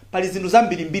ndale pali zinthu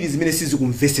zambirimbiri zimene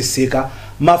sizikumveseseka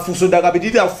mafunso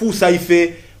dakapitirira fusa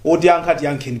ife oti ankhati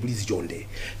yankheni please chonde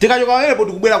tikachoka pamenepo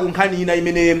tikubwera ku nkhani ina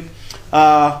imene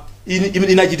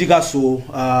inachitikanso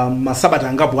masabata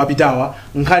angapo apitawa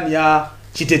nkhani ya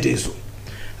chitetezo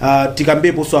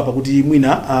tikambepo so apa kuti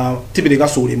mwina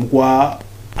tiperekanso ulemu kwa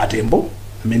atembo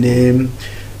amene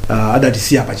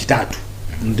adatisiya pachitatu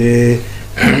nde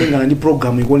malingana ndi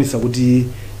program ikuonesa kuti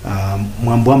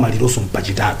mwambo amalironso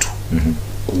mpachitatu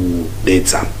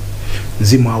kudetsa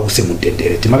mzimu wawo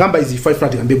semutendere timakamba izi 5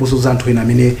 flat kambepo so za anthu ena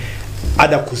amene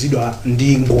adakhuzidwa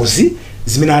ndi ngozi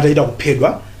zimene ataita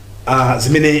kuphedwa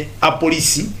zimene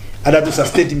apolisi adatusa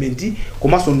statement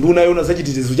komanso nduna yona za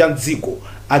chitetezo cha Chadziko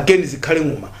again Zinkhale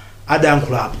ng'oma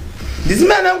adayankhulapo ndi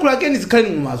zimene anayankhula again Zinkhale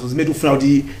ng'omazo zimene tikufuna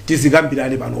kuti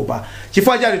tizikambirane panopa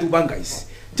chifukwa chani tikupanga izi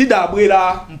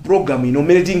tidabwera mprogram ino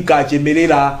mmene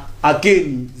tinkachemerera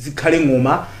again Zinkhale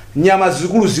ng'oma nyama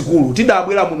zikulu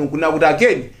tidabwera muno kuna kuti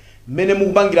again mmene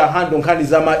mukupangira hando nkhani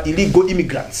za ma illegal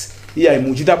immigrants iya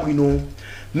muchita bwino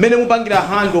mmene mupangira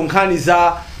hando nkhani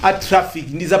za traffic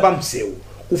ndi za pamsewu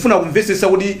kufuna kumvesesa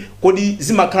kuti kodi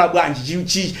zimakhala bwanji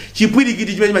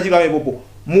chipwirikiti chimene chimachika popo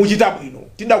muchita bwino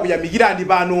tidakuyamikirani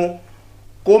pano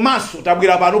komanso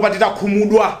tabwera pano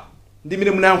patitakhumudwa ndi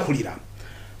mmene munayankhulira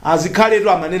Zinkhaletu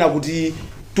amanena kuti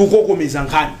tukokomeza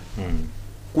nkhani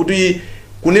kuti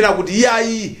kunena kuti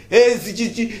yayi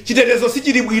chitetezo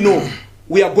sichili bwino,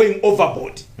 we are going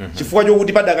overboard chifukwa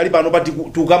chokuti padakali pano pati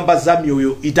tukamba za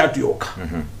miyoyo itatu yokha.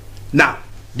 Now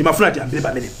ndimafuna tiyambire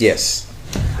pamene. Yes.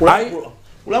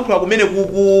 Kulankhula kumene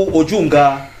kuku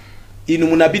ochunga inu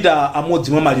munapita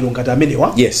amodzi mwa maliro ngati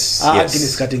amenewa. Yes.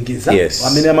 Agnes Katengeza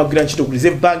amene amagwira ntchito ku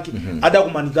Reserve Bank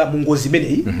adakumanika mu ngozi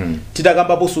imeneyi.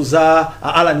 Titakamba poso za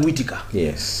Alan Whitaker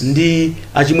ndi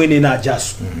achimwene na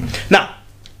Ajasu. Now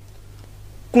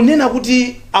kunena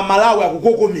kuti Amalawi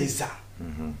akukokomeza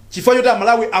chifukwa choti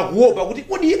Amalawi akuopa kuti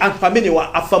kodi anthu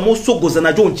amenewa afa mosogoza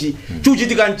na chonchi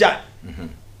chuchitika njani.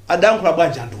 Adankhula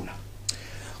bwanji Nduna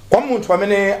kwa munthu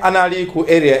amene anali ku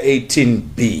area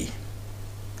 18B,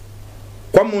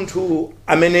 kwa munthu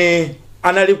amene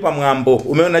anali pamwambo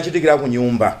umene unachitikira ku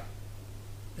nyumba,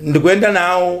 ndikuyenda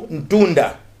nawo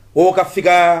mtunda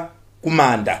wokafika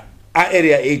kumanda a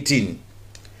area 18,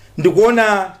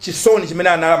 ndikuona chisoni chimene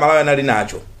Malawi anali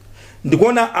nacho,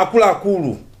 ndikuona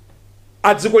akuluakulu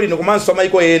a dziko lino komanso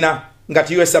amaiko ena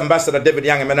ngati US Ambassador David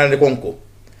Young amene anali konko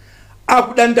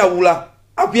akudandaula,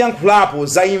 akuyankhulapo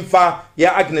za imfa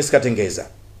ya Agnes Katengeza.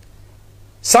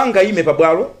 Sangaime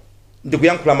pabwalo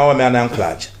ndikuyankhula mawu amene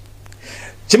anayankhulacha.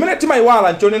 Chimene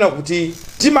timayiwala nchonena kuti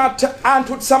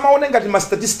anthu tisamaone ngati ma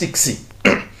statistics.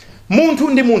 Munthu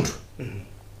ndi munthu.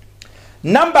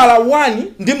 Nambala 1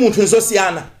 ndi munthu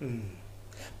nzosiyana.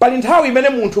 Pali nthawi imene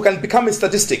munthu can become a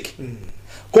statistic.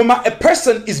 Koma a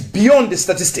person is beyond the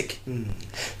statistic.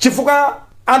 Chifukwa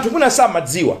anthu muna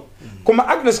samadziwa. Koma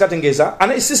Agnes Katengeza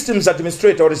ana systems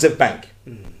administrator wa Reserve Bank.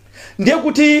 Ndiye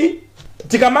kuti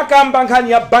tikamakamba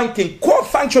nkhani ya banking, core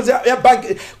functions ya bank,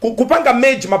 kupanga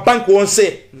merge mabanki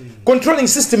onse, controlling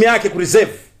system yake ku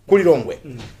reserve kulilongwe.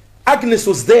 Agnes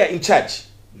was there in charge.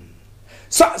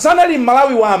 So anali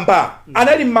Malawi wamba,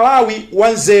 anali Malawi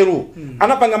wanzeru,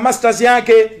 anapanga masters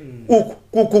yake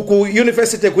ku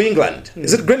university ku England.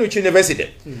 Is it Greenwich University?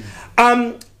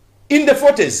 In the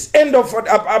 40s, end of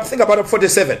I think about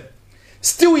 47.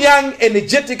 Still young,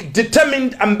 energetic,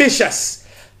 determined, ambitious.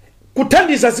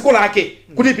 Kutandiza ziko lake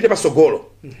kuti pite pasogolo.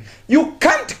 You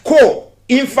can't call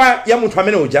imfa ya munthu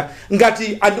amene uja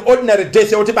ngati an ordinary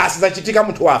death yoti basi zachitika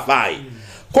munthu wafai.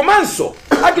 Komanso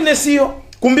Agnes yo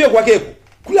kumbiye kwakeko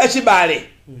kuli achibale.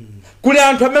 Kuli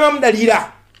anthu amene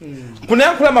amudalira.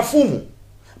 Kunayankhula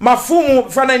mafumu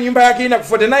fana nyumba yake ina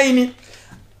ku 49.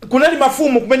 Kunali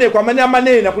mafumu kumeneko amene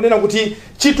amanena kunena kuti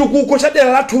chitukuko cha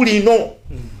dera lathu lino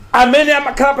amene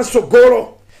amakhala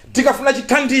pasogolo, tikafuna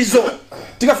chithandizo,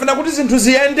 tikafuna kuti zinthu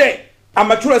ziyende,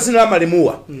 amachula zina la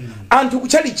malemuwa. Anthu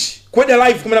kuchalichi kweda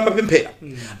live kumene amapemphera,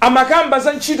 amakamba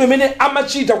za ntchito imene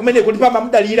amachita kumene kuti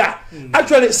pamamudalira.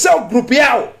 Actually cell group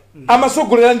yawo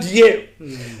amasogolera ndiye.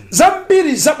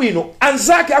 Zambiri zabwino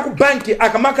anzake aku banki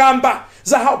akamakamba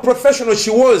za how professional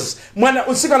she was, mwana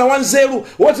unsikana wanzeru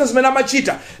wote zimene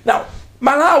amachita. Now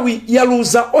Malawi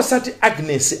yaluza osati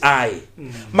Agnes ai.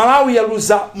 Malawi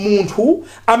yaluza munthu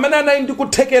amene anali ndi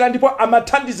kuthekera ndipo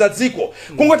amathandiza dziko.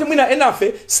 Kungoti mwina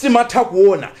enafe sitimatha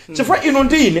kuona. Chifukwa ino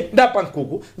ndi ine ndapa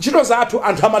nkuku ntchito zathu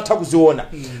anthu amatha kuziona.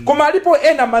 Koma alipo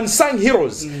ena unsung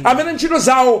heroes amene ntchito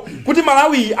zawo kuti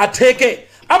Malawi atheke.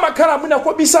 Amakhala mwina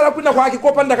kobisala kwina kwake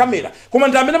kopanda kamera. Koma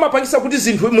ndi amene amapangisa kuti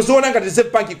zinthu muziona ngati Reserve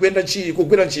Bank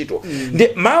kugwira ntchito. Ndi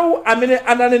mawu amene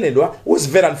ananenedwa was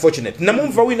very unfortunate.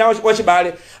 Namumva wina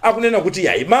wachibale akunena kuti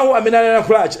yayi mawu amene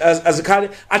anayankhula Zinkhale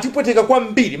atipweteka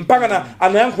kwambiri mpaka na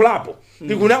anayankhulapo.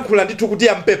 Ndikuyankhula ndithu kuti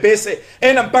ampepese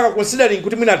ena mpaka considering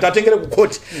kuti mwina atatengere ku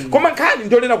court. Koma nkhani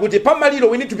ndionena kuti pamaliro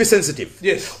we need to be sensitive.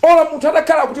 Ola munthu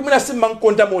atakhala kuti mwina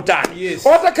simmankonda motani.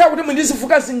 Otakhala kuti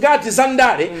mwindizifuka zingati za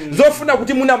ndale zofuna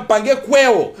kuti muna mpange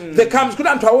kweo the comes kuti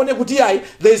anthu aone kuti yayi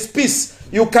there is peace.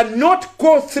 You cannot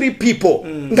call 3 people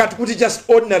ngati kuti just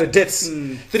ordinary deaths.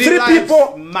 3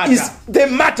 people matter. They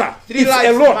matter. It's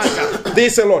a lot. There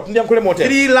is a lot.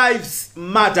 3 lives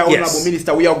matter, Honorable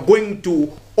Minister. We are going to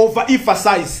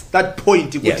overemphasize that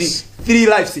point. Kuti 3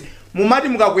 lives. Mumati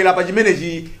mukakwera pa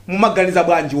chimenechi mumaganiza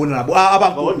bwanji Honorable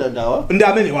abantu ndi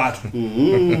amene watu.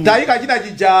 Tayika china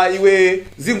chija iwe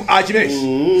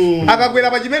chimenechi.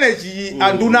 Akakwera pa chimenechi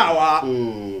andunawa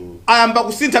ayamba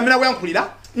kusintha amene akuyankhulira.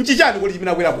 Nchichani kuti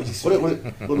chimina kwera kwa chisi.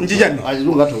 Nchichani.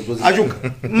 Ajunga.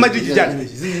 Mmaji chichani.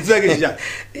 Zinzweke chichani.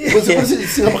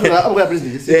 Singa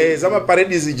president. Zama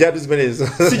paradise zijatu zimenezo.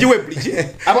 Siji web bridge.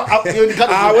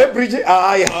 Web bridge.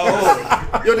 Ya.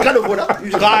 Yo ndikado boda.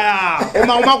 Kaya.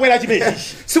 Uma kwera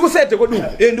chimenechi. Sikusete kodu.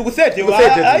 Ndikusete.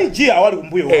 IG awali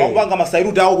kumbuyo. Akupanga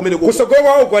masairuta awo kumene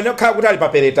kusogolwa awo kwa nekhala kuti ali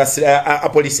papereta a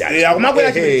police. Uma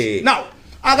kwera chimenechi. Now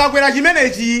akakwera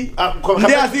chimenechi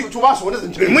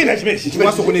mwina chimenechi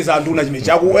chimasokoneza Nduna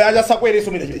chimenechi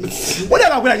achasakwereso mwina chimenechi kuti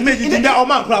akakwera chimenechi nda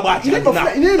Amayankhula bwachi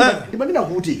ndimandina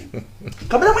kuti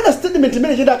kapena mwina statement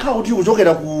imene chenda akhala kuti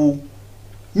kuchokera ku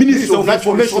Ministry of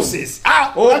Natural Resources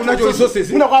natural resources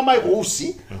mwina kwa amayi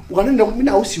kuusi ukanenda kuti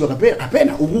mina ausiwa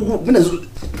kapena mina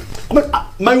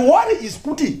my worry is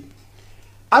kuti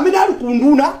amene ali ku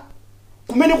Nduna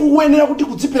kumene kukuyenera kuti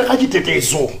kudzipera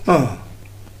kachitetezo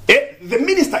the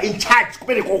minister in charge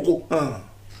kumene koko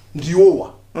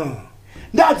ndiyowa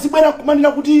ndadzibwera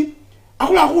kumanena kuti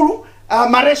akuluakulu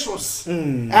ma resources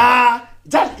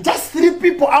just 3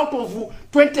 people out of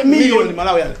 20 million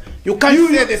Malawi. You can't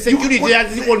say the security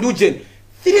as equal to 3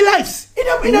 lives.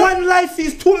 One life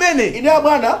is too many. Ina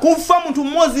bwana kufa mtu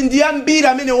mmozi ndi ambiri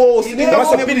amene wao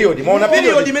that's a period maona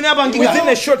period within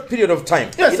a short period of time.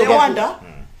 Yes, ina wanda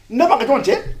ndapanga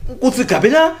tonche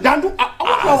kutsikapena ndandu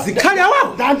Zinkhale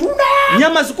awapo ndanduna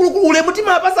nyama zikulu ule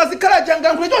mutima apasa Zinkhale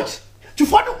changankule chochi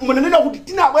chifatu munenena kuti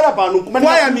tinabwera pano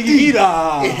kumana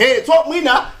yamikira so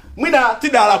mwina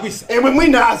tidala kwisa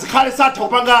mwina Zinkhale satha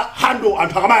kupanga hando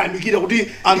anthu akamayamikira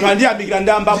kuti anthu andiyamikira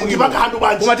ndamba bwino ndipanga hando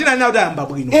bwanji koma tina nina utayamba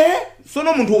bwino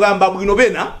sono munthu ukayamba bwino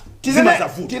pena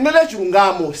tinene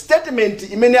chilungamo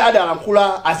statement imene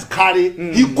adalankhula Zinkhale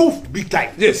he goofed big time.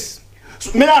 Yes,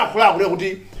 imene alankhula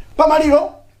kuti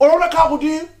pamaliro olona kha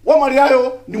kuti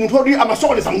wamalirayo ndi munthu oti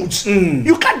amasokoneza mudzi.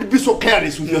 You can't be so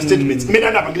careless with your statements. Imene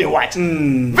anapangire white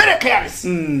very careless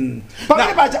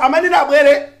pamene paja amene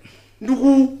abwere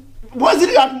ndiku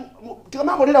bwaziri anthu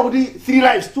tikamangolera kuti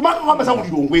 3 lives tumakakamba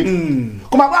kuti longwetu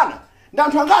koma bwana ndi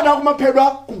anthu angati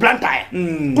akumaphedwa ku Blantyre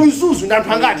ku Zuzu ndi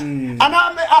anthu angati ana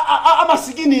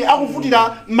amasikini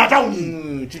akuvutira m'matauni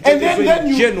and then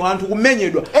you anthu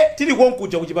kumenyedwa tili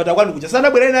konkuja kuchipata kwanu kuja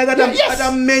sanabwera naye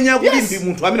atammenya kuti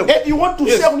munthu amene you want to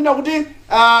say kunena kuti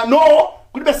no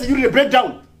kulibe security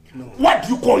breakdown. What do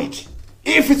you call it?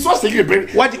 If it's not security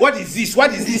break, what is this?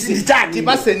 What is this? The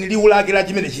person liulake la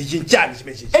chimene chichinchani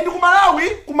chimechi. And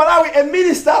Kumalawi a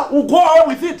minister will go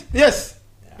away with it. Yes.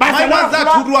 Maza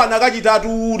tudwa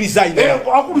nakachitatu resign.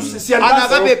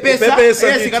 Anakapepesa.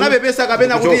 Yes, kanapepesa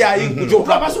kapena kuti yayi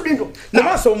kuchoka. Basudindo.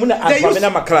 Komanso muna anthu amene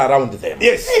amakhala around them.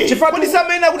 Yes. Chifukwa kuti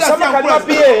samena kuti asamakhala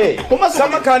PA. Komanso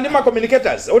samakhala ndi ma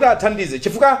communicators oti athandize.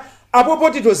 Chifukwa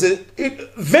apopo it was a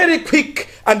very quick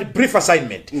and brief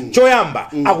assignment.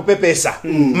 Choyamba akupepesa.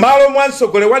 Malo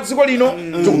mwansogole wa dziko lino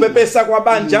tikupepesa kwa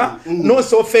banja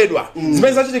nonse ofedwa.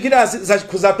 Zimene zachitikira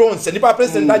zachikhuza tonse ndipo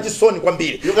president achisoni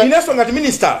kwambiri. Ineso ngati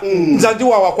minister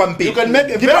nzandiwawa kwambiri. You can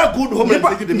make a very good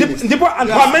homeland security. Ndipo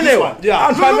anthu amenewa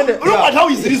look at how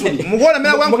is reasoning. Mukuona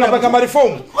mena kwangu mukapanga ma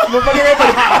reform.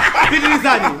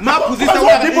 Pitilizani mapuzisa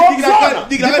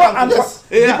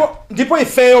ndipo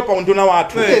ifeyo pa unduna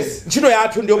wathu ntchito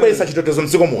yathu ndiyo bweresa chitetezo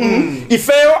mdziko muno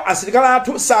ifeyo asilikali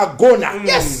athu sagona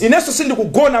ineso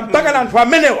sindikugona mpaka na anthu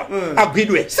amenewa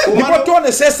agwidwe ndipo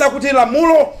tionesesa kuti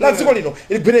lamulo la dziko lino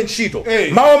ligwire ntchito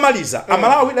mawu omaliza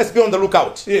Amalawi let's be on the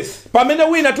lookout pamene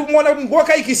wina tumuona kuti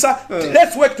ngokaikisa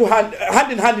let's work to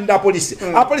hand in hand ndi apolisi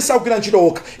apolisi akugwira ntchito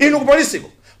okha inu ku polisiko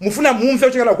mufuna mumve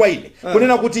kuchokera kwa ine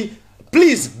kunena kuti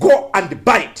please go and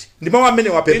bite ndimawa amene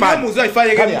wapepani ino muza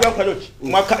ifanye ke mukakha lochi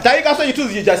taika so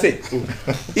chituzi chijase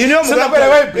ino mukakwera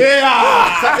wewe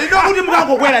ino kuti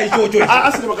mukangokwera ichocho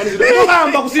asili makaniziro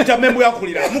mukamba kusita membo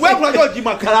yakulira mukakwera lochi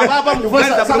makhala baba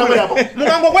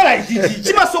mukangokwera ichichi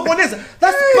chimasokoneza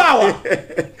that's power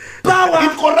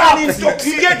it corrupts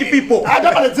intoxicate people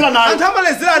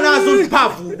atabalezera nazo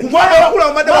mphamvu kumwala kula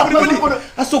umadaba kuti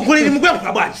asogolera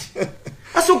mukuyankha bwanji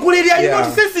asogolera you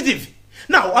not sensitive.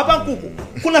 Now abankuku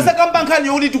kuna sakamba nkhani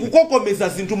yoli tikukokomeza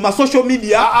zinthu ma social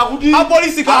media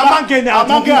apolisi kamangena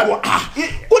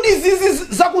kuti zizi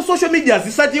za ku social media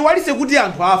zisati walise kuti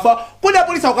anthu afa kuti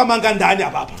apolisi akamanga ndani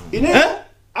apapa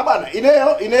abana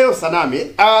ineyo saname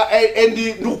and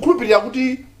ndikukhulupirira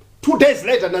kuti 2 days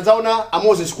later nazaona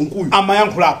Moses Kunkuyu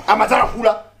Amayankhula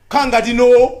amadzalakula kanga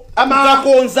tino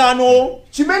amakonzano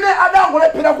chimene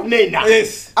adangolephera kunena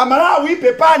Amalawi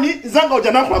pepani zanga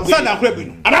uja nakhula sana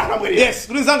bwino anakhula bwino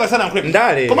kuti zanga sana bwino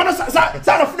ndale komano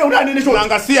sana funa kuti anene cho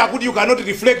nanga si akuti you cannot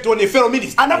reflect on a fellow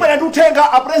minister anabwera ndi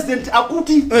uthenga a president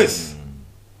akuti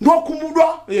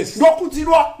ndokumudwa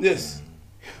ndokudzidwa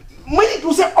mwini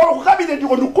tuse olo cabinet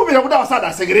ndikukubira kuti asada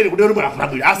asekerere kuti uri mwana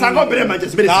bwino asanga obere manje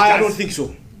zimene I don't think so.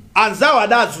 Anzawa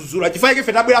adazuzula chifukwa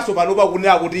ife tabwera so panopa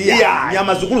kunena kuti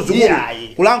nyama zikulu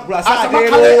kulankhula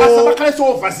asabakale so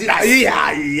ovazira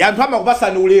anthu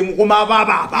amakupasani ulemu koma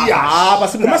baba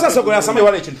kumasasogolera samwe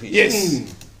wale chinthu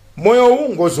moyo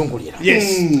ngozungulira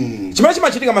chimene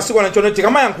chimachitika masiku anachono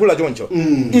tikamayankhula choncho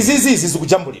izizi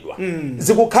zikujambulidwa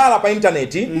zikukhala pa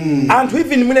internet anthu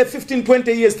even mwine 15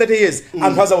 20 years 30 years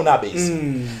anthu azaunabe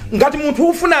ngati munthu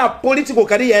ufuna political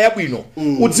career yabwino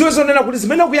udziwe zonena kuti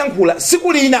zimene ukuyankhula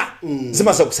siku lina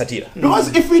zimazakusatira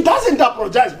because if he doesn't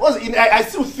apologize because I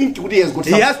still think he has got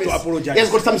some space. To apologize. He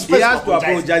has got some space. He has to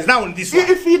apologize now on this one.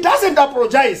 If he doesn't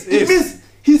apologize it means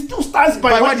he still stands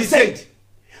by what he said.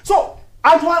 So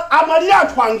amalira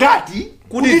anthu angati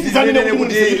kuti tizanene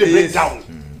kuti breakdown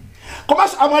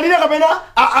komanso amalira kapena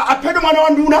aphedwe mwana wa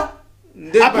Nduna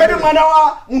aphedwe mwana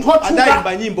wa munthu watchuka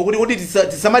adayimba nyimbo kuti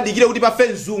tisamadikire kuti pafe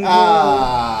mzungu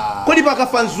kuti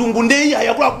pakafa mzungu ndeyi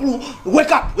ayakulu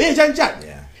wake up wenchanchani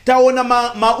taona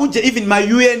mauje even ma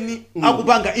UN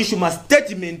akupanga issue ma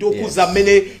statement okuza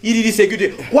mmene ili security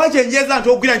kwachenjeza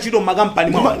anthu ogwira ntchito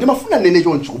makampani mwa ndimafuna nene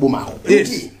chonchi kubomako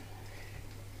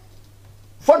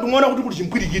fondo ngona kuti kuli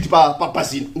chimpwirikiti pa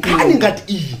zino nkhani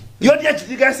ngati iyi yoti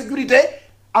yachitika ya security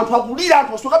anthu akulira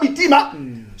anthu asoka mitima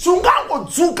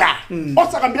sungangodzuka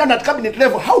osakambirana at cabinet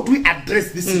level how do we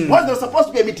address this was there supposed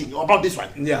to be a meeting about this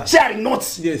one sharing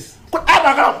notes kuti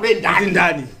akakala kulenda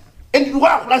ndani and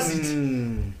ndikala kulaziti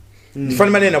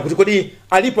ndifani manena kuti kodi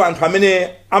alipo anthu amene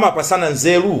amapasana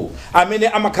nzeru amene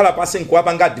amakhala pasi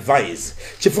nkuwapanga advice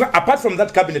chifukwa apart from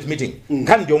that cabinet meeting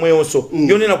nkhani ndiomwe yonso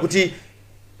yonena kuti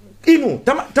inu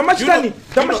tamachitani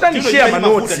share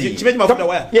manotsi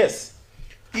yes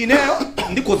ineyo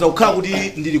ndikoza kukhala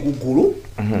kuti ndili kugulu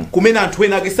kumene anthu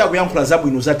ena akesa kuyankhula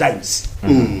zabwino za times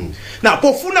na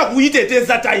pofuna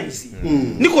kuyiteteza times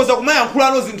ndikoza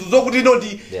kumayankhulano zinthu zokuti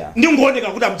ndingooneka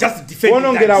kuti I'm just defending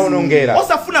onongera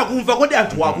osafuna kumva kodi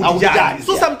anthu akuti jani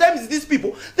so sometimes these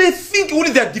people they think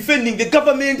kuti they are defending the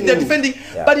government they are defending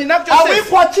but in actual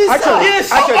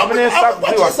sense actually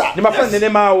ndimafuna nene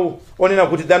mawu onena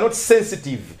kuti they are not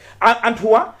sensitive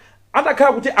anthuwa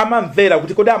atakhala kuti amamvera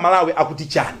kuti kodi Malawi akuti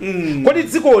chani kodi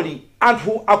dzikoli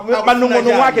anthu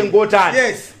manong'ono wake ngotani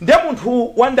ndiye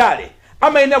munthu wandale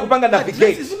amayenera kupanga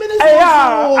navigate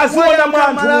aziona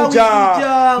mwanthu uja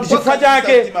ndichifukwa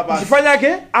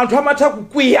chake anthu amatha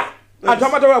kukwiya anthu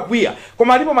amatha kukwiya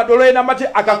koma alipo madolo ena amati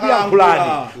akakwiya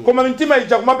nkhulani koma mtima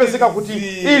ija kumapezeka kuti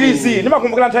ilizi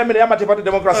ndimakumbukira nthawi imene yamati party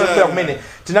democracy kuya kumene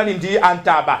tinali ndi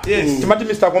antaba timati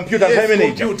Mr Computer nthawi imene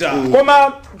ija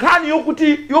koma nkhani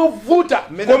yokuti yovuta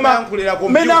koma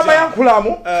mene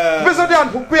amayankhulamo kupeza kuti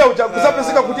anthu kukwiya uja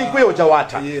kuzapezeka kuti kukwiya uja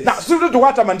watha na sikuti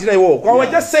tiwata mandira iwo kwa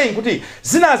we're just saying kuti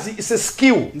zinazi is a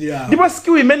skill ndipo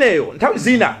skill imeneyo nthawi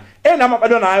zina ena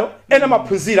amabadwa nayo ena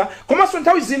maphunzira komanso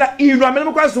nthawi zina inu amene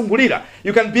mukazungulira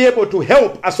you can be able to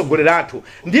help asogolera athu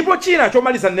ndipo china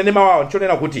chomaliza nene mawawo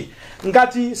nchonena kuti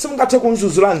ngati simungathe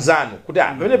kunzuzula nzanu kuti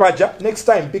pamene paja next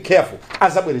time be careful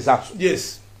azabwerezanso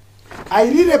I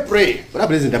really pray for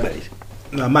president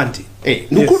abwera manti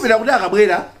ndikupira kuti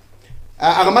akabwera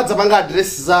akamadza panga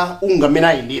address za unga mena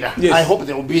ayindira I hope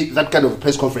there will be that kind of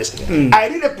press conference I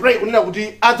really pray kunena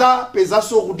kuti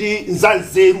adzapezaso kuti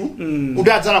nzanzeru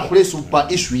kuti adzalankhuleso pa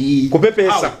issue iyi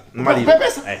kupepesa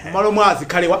malo mwa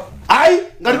Zinkhalewa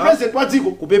ngati president wa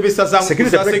dziko kupepesa zangu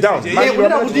security breakdown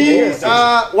kunena kuti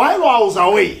while I was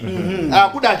away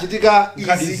kuti achitika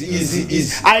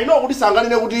izi I know kuti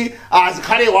sanganene kuti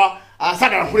Zinkhalewa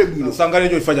sanalankhule bwino sangane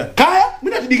njo ifanya kaya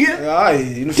mwina tidikire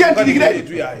tidikire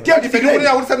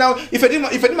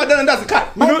ife madana ndazikhala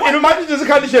inu mati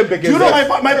tizikhala chembekeza you know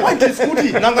my point is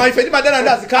kuti nanga ife madana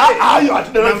ndazikhala ayo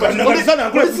atidana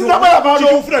kulisabala pano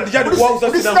ufuna ndijadi kuwauza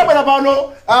kulisabala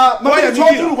pano mabaya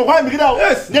chofuluko kwa mikirawo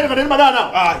ndiyani kadeni madana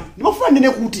ndimafuna ndine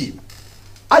kuti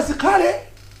Zinkhale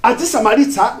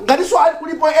azisamalitsa ngatiso ali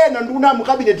kulipo ena Nduna mu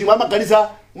cabinet amaganiza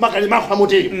makalima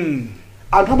motero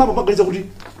anthu amapagaliza kuti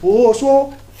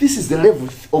so this is the level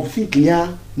of thinking ya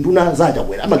Nduna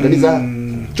zachawera amaganiza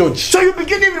George so you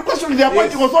begin even questioning the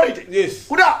appointing authority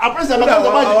kuti a president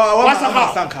amaganiza bwanji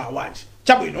wasankha wanji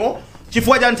chabwino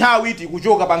chifukwa cha nthawi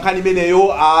tikuchoka pa nkhani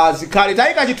imeneyo Zinkhale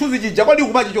tayika chithunzi chija kodi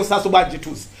kumachi chosaso bwanji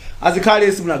chithunzi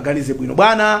Zinkhale simunaganize bwino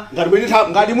bwana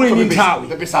ngati muli ndi nthawi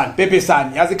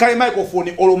pepesani Zinkhale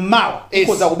microphone olomawa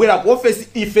ikoza kubwera ku office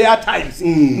ife at times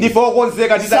ndife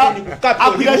okonzeka titani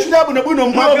aplikashira bwino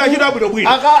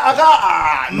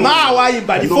mawa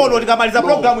imba ndifono tikamaliza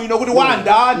program ino kuti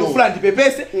wanda ndifuna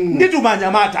ndipepese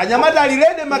nditumanyamata anyamata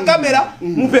alirede makamera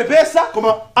mupepesa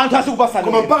anthu asikupasana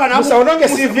koma mpaka na musaononge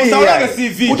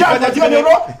CV kutafanya lero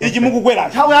ichi mukukwera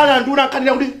nthawi yana Nduna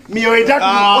kanira kuti miyo itatu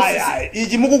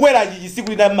ichi mukukwera ichi siku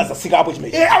lina mazasika apo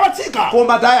chimechi awatsika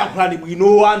koma tayankhulani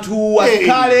bwino anthu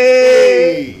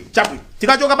Zinkhale chabwi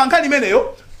tikachoka pa nkhani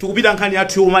imeneyo tikupita nkhani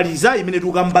yathu yomaliza imene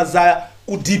tikukambaza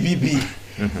ku DPP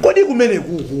kodi kumene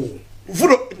kuku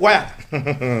vuto wayanga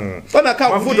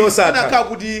panakha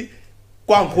kuti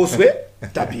kwa Nkhoswe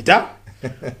tapita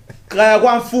kaya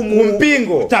kwa mfumu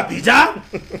mpingo tapita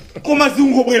koma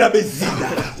zingobwera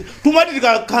bezida tumati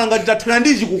tikakhala ngati tathana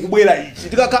ndichi kukubwera ichi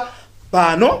tikakha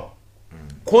pano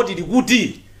khoti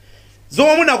likuti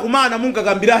zomwe munakumana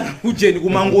munkakambirana kujeni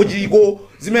kumangochiko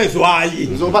zimenezo ayi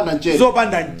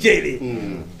zopanda mchere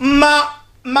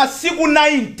masiku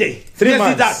 90 3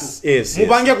 months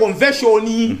mupange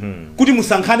convention kuti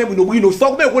musankhane bwinobwino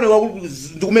sakube kuoneka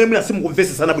ndikumene mwina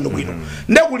simukumvesesana bwinobwino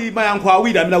ndekuli mayankho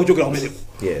awiri amene akuchokera kumeneko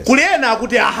kuli ena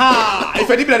akuti aha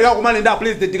ife tipita tikakumane ndi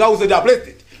president tikauze ndi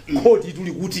president khoti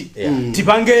tuli kuti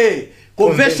tipange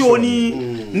convention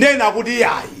ndena akuti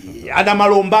ayi ana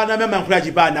malombana amene amayankhula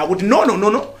chipana akuti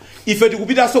no ife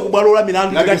tikupitaso kubwalo la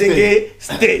milandu tikatenge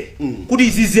stay kuti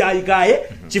izizi ayikaye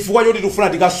chifukwa choti tifuna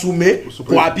tikasume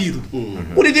ku apilu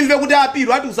kuti timve kuti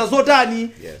apilu ati usazotani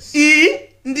iyi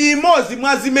ndi imodzi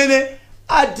mwa zimene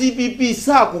a DPP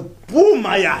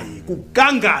sakupuma yayi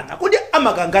kukangana kuti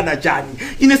amakangana chani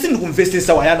ine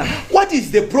sindikumvesesa wayana what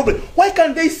is the problem why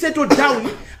can't they settle down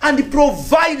and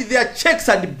provide their checks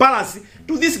and balance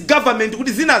to this government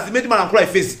kuti zina zimene malankhula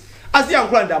ifezi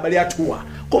aziyankhula ndi abale athuwa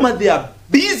koma they are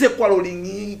busy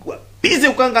quarreling busy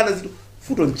kukangana zinthu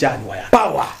futo mchani wayana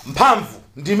power mphamvu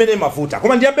ndimene mavuta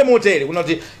koma ndiyambe motere kuna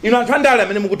kuti inu anthu andale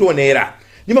amene mukutionera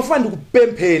ndimafuna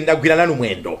ndikupemphe ndagwira nanu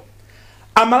mwendo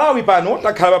Amalawi pano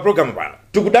takhala pa program pano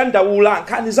tikudandaula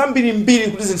nkhani zambirimbiri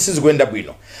kuti zinthu sizikuyenda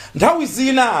bwino nthawi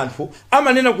zina anthu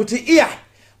amanena kuti iya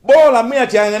bola mwina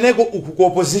tiyang'aneko uku ku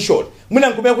opposition mwina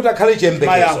nkumene kuti akhale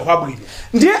chiyembekezo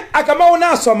ndiye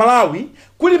akamaonanso Amalawi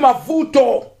kuli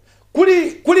mavuto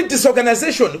kuli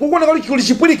disorganization kukuoneka kuti kuli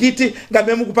chipwirikiti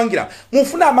ngamene mukupangira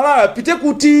mufuna Amalawi apite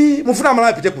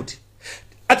kuti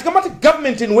atikamati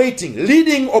government in waiting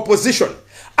leading opposition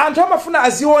anthu amafuna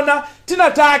aziona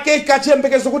tinatake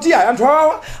kachiyembekezo kuti anthu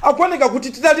awawa akuoneka kuti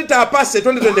tidati tapase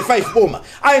 2025 boma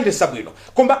ayendesa bwino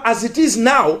koma as it is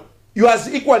now you are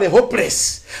equally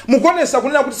hopeless mukuonesa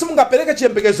kunena kuti simungapereke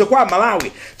chiyembekezo kwa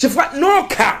Malawi chifukwa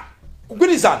nokha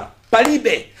kugwirizana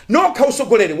palibe nokha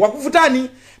usogoleri wakuvutani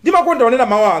ndimakonda wanena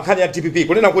mawu nkhani ya DPP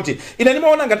kunena kuti ine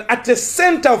ndimaona ngati at the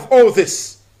center of all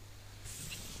this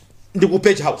ndi ku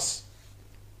Page House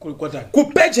ku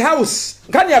Page House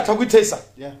nkhani atakuitesa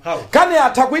kani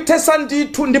atakuitesa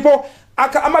ndithu ndipo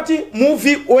amati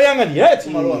movie oyang'anira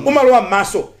umalowa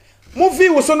m'maso movie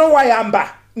usono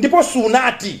wayamba ndipo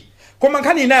sunati koma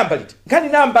nkhani inayamba liti nkhani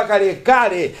inayamba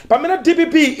kale pamene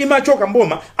DPP imachoka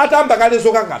mboma atayamba kale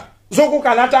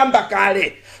zokukana atayamba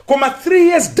kale koma 3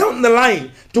 years down the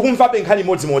line tikumvabe nkhani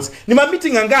imodzimodzi ni ma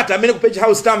meeting angati amene ku Page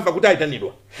House tamva kuti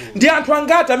ayitanidwa ndi anthu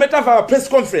angati amene tamva press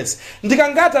conference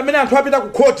ndikangati amene anthu apita ku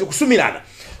court kusumirana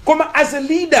koma as a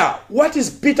leader what is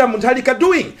Peter Mutharika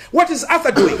doing what is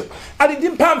Arthur doing ali ndi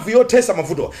mphamvu yothesa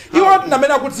mavuto iwo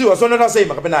amene akudziwa zona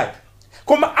tasema kapenayi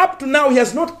koma up to now he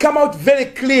has not come out very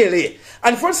clearly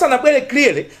and for sana very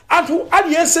clearly anthu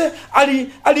aliyense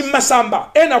ali masamba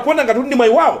ena kuona ngati ndi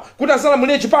mwayi wawo kuti azala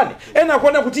mune chipani ena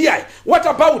kuona kuti yayi what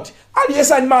about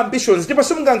aliyense ali ma ambitions ndipo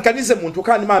simungankanize munthu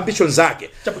kani ma ambitions zake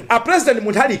a president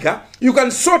Mutharika you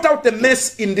can sort out the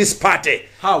mess in this party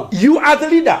how you are the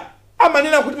leader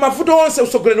amanena kuti mavuto onse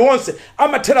usogoleri wonse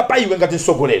amathera pa iwe ngati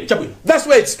usogoleri that's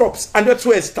where it stops and that's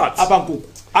where it starts abanku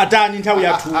atani nthawi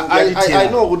yathu I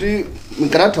know kuti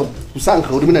mkanatha kusankha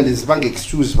kuti mina ndizipange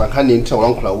excuse pankhani nthawi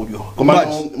yankhula udyo koma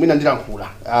mina ndilankhula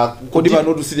kodi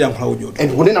pano tusiri yankhula udyo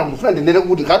and kunena kufuna ndinene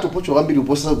kuti ngati upocho kwambiri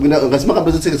uposa mina ngazima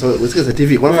kambe zotsekeza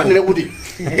TV kwa fanele kuti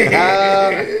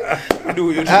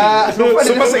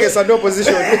somasekesa ndo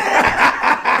opposition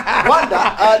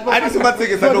wanda ali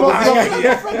somasekesa ndo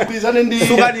opposition bizane ndi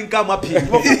sukani nkamwa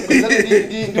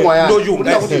phiri ndi mwaya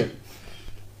ndojunga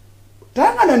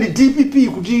tangana ni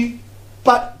DPP kuti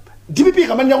DPP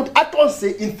kamanya kuti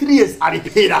atonse in 3 years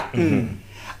alipera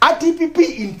a DPP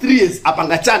in 3 years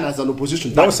apangachana as an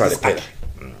opposition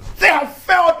they have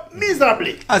failed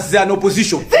miserably as an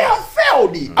opposition they have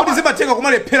failed abizibateka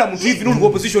kumalepera munthu hivi nuli ku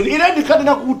opposition ine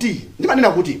ndikadena kuti ndimanena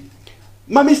kuti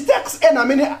ma mistakes ena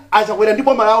amene achakwera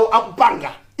ndipo malawo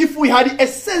akupanga if we had a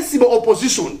sensible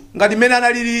opposition ngati mena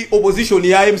analili opposition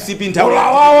ya MCP nthawi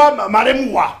wawa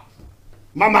malemuwa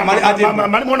mama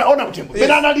ona kutembo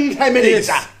mena analili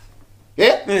timeita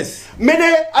yes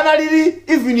mene analili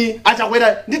even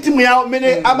achakwera ndi timu yawo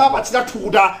mene amapatsira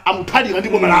thukuta amuthalira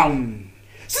ndipo malawo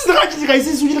sizakachitika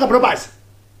izi suchitika propasi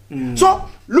so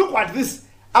look at this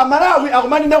Amalawi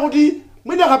akumanena kuti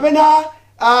mwina kapena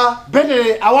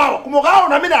better awawa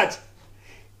kumokaona amenachi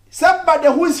somebody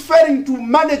who is failing to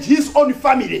manage his own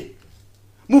family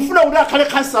mufuna kuti akhale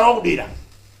kansala wakudera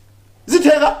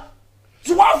zitheka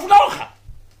ziwafuna okha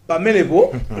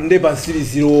pamenepo nde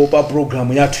pansiriziro pa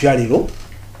programu yathu ya lero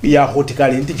ya Hot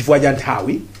Talent chifukwa cha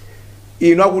nthawi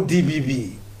ino aku DBB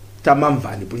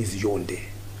tamamvani please yonde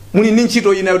muli ndi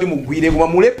ntchito ina yoti mugwire koma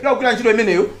mulephera kugwira ntchito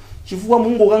imeneyo chifukwa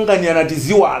mungokanganirana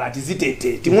tiziwala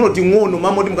tizitete ting'ono ting'ono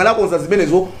mamoti mukanakonza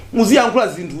zimenezo muziyankhula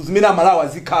zinthu zimene amalawi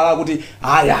azikhala kuti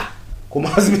aya koma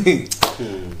zimene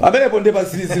pamenepo nde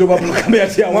pansiriziro pa programu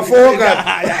yathu ya mwafoka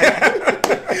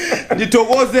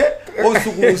nditokoze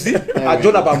osukuluzi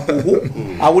ajona pampuku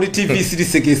akuti TV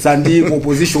silisekesa ndi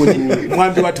opposition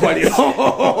mwambi wathu walero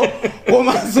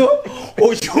komanso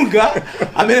ochunga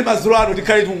amene mazulu ano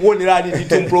tikhale tikuonerani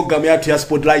ndi program yathu ya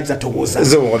Spotlight zatokoza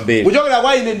kuchokera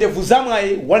kwa ine Ndevu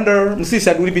Zamwayi Wonder msisi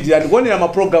adiulipitirani kuonera ma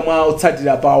program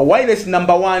otsatira pa wireless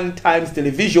number 1 times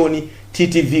television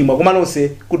TTV mwakoma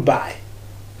nonse goodbye.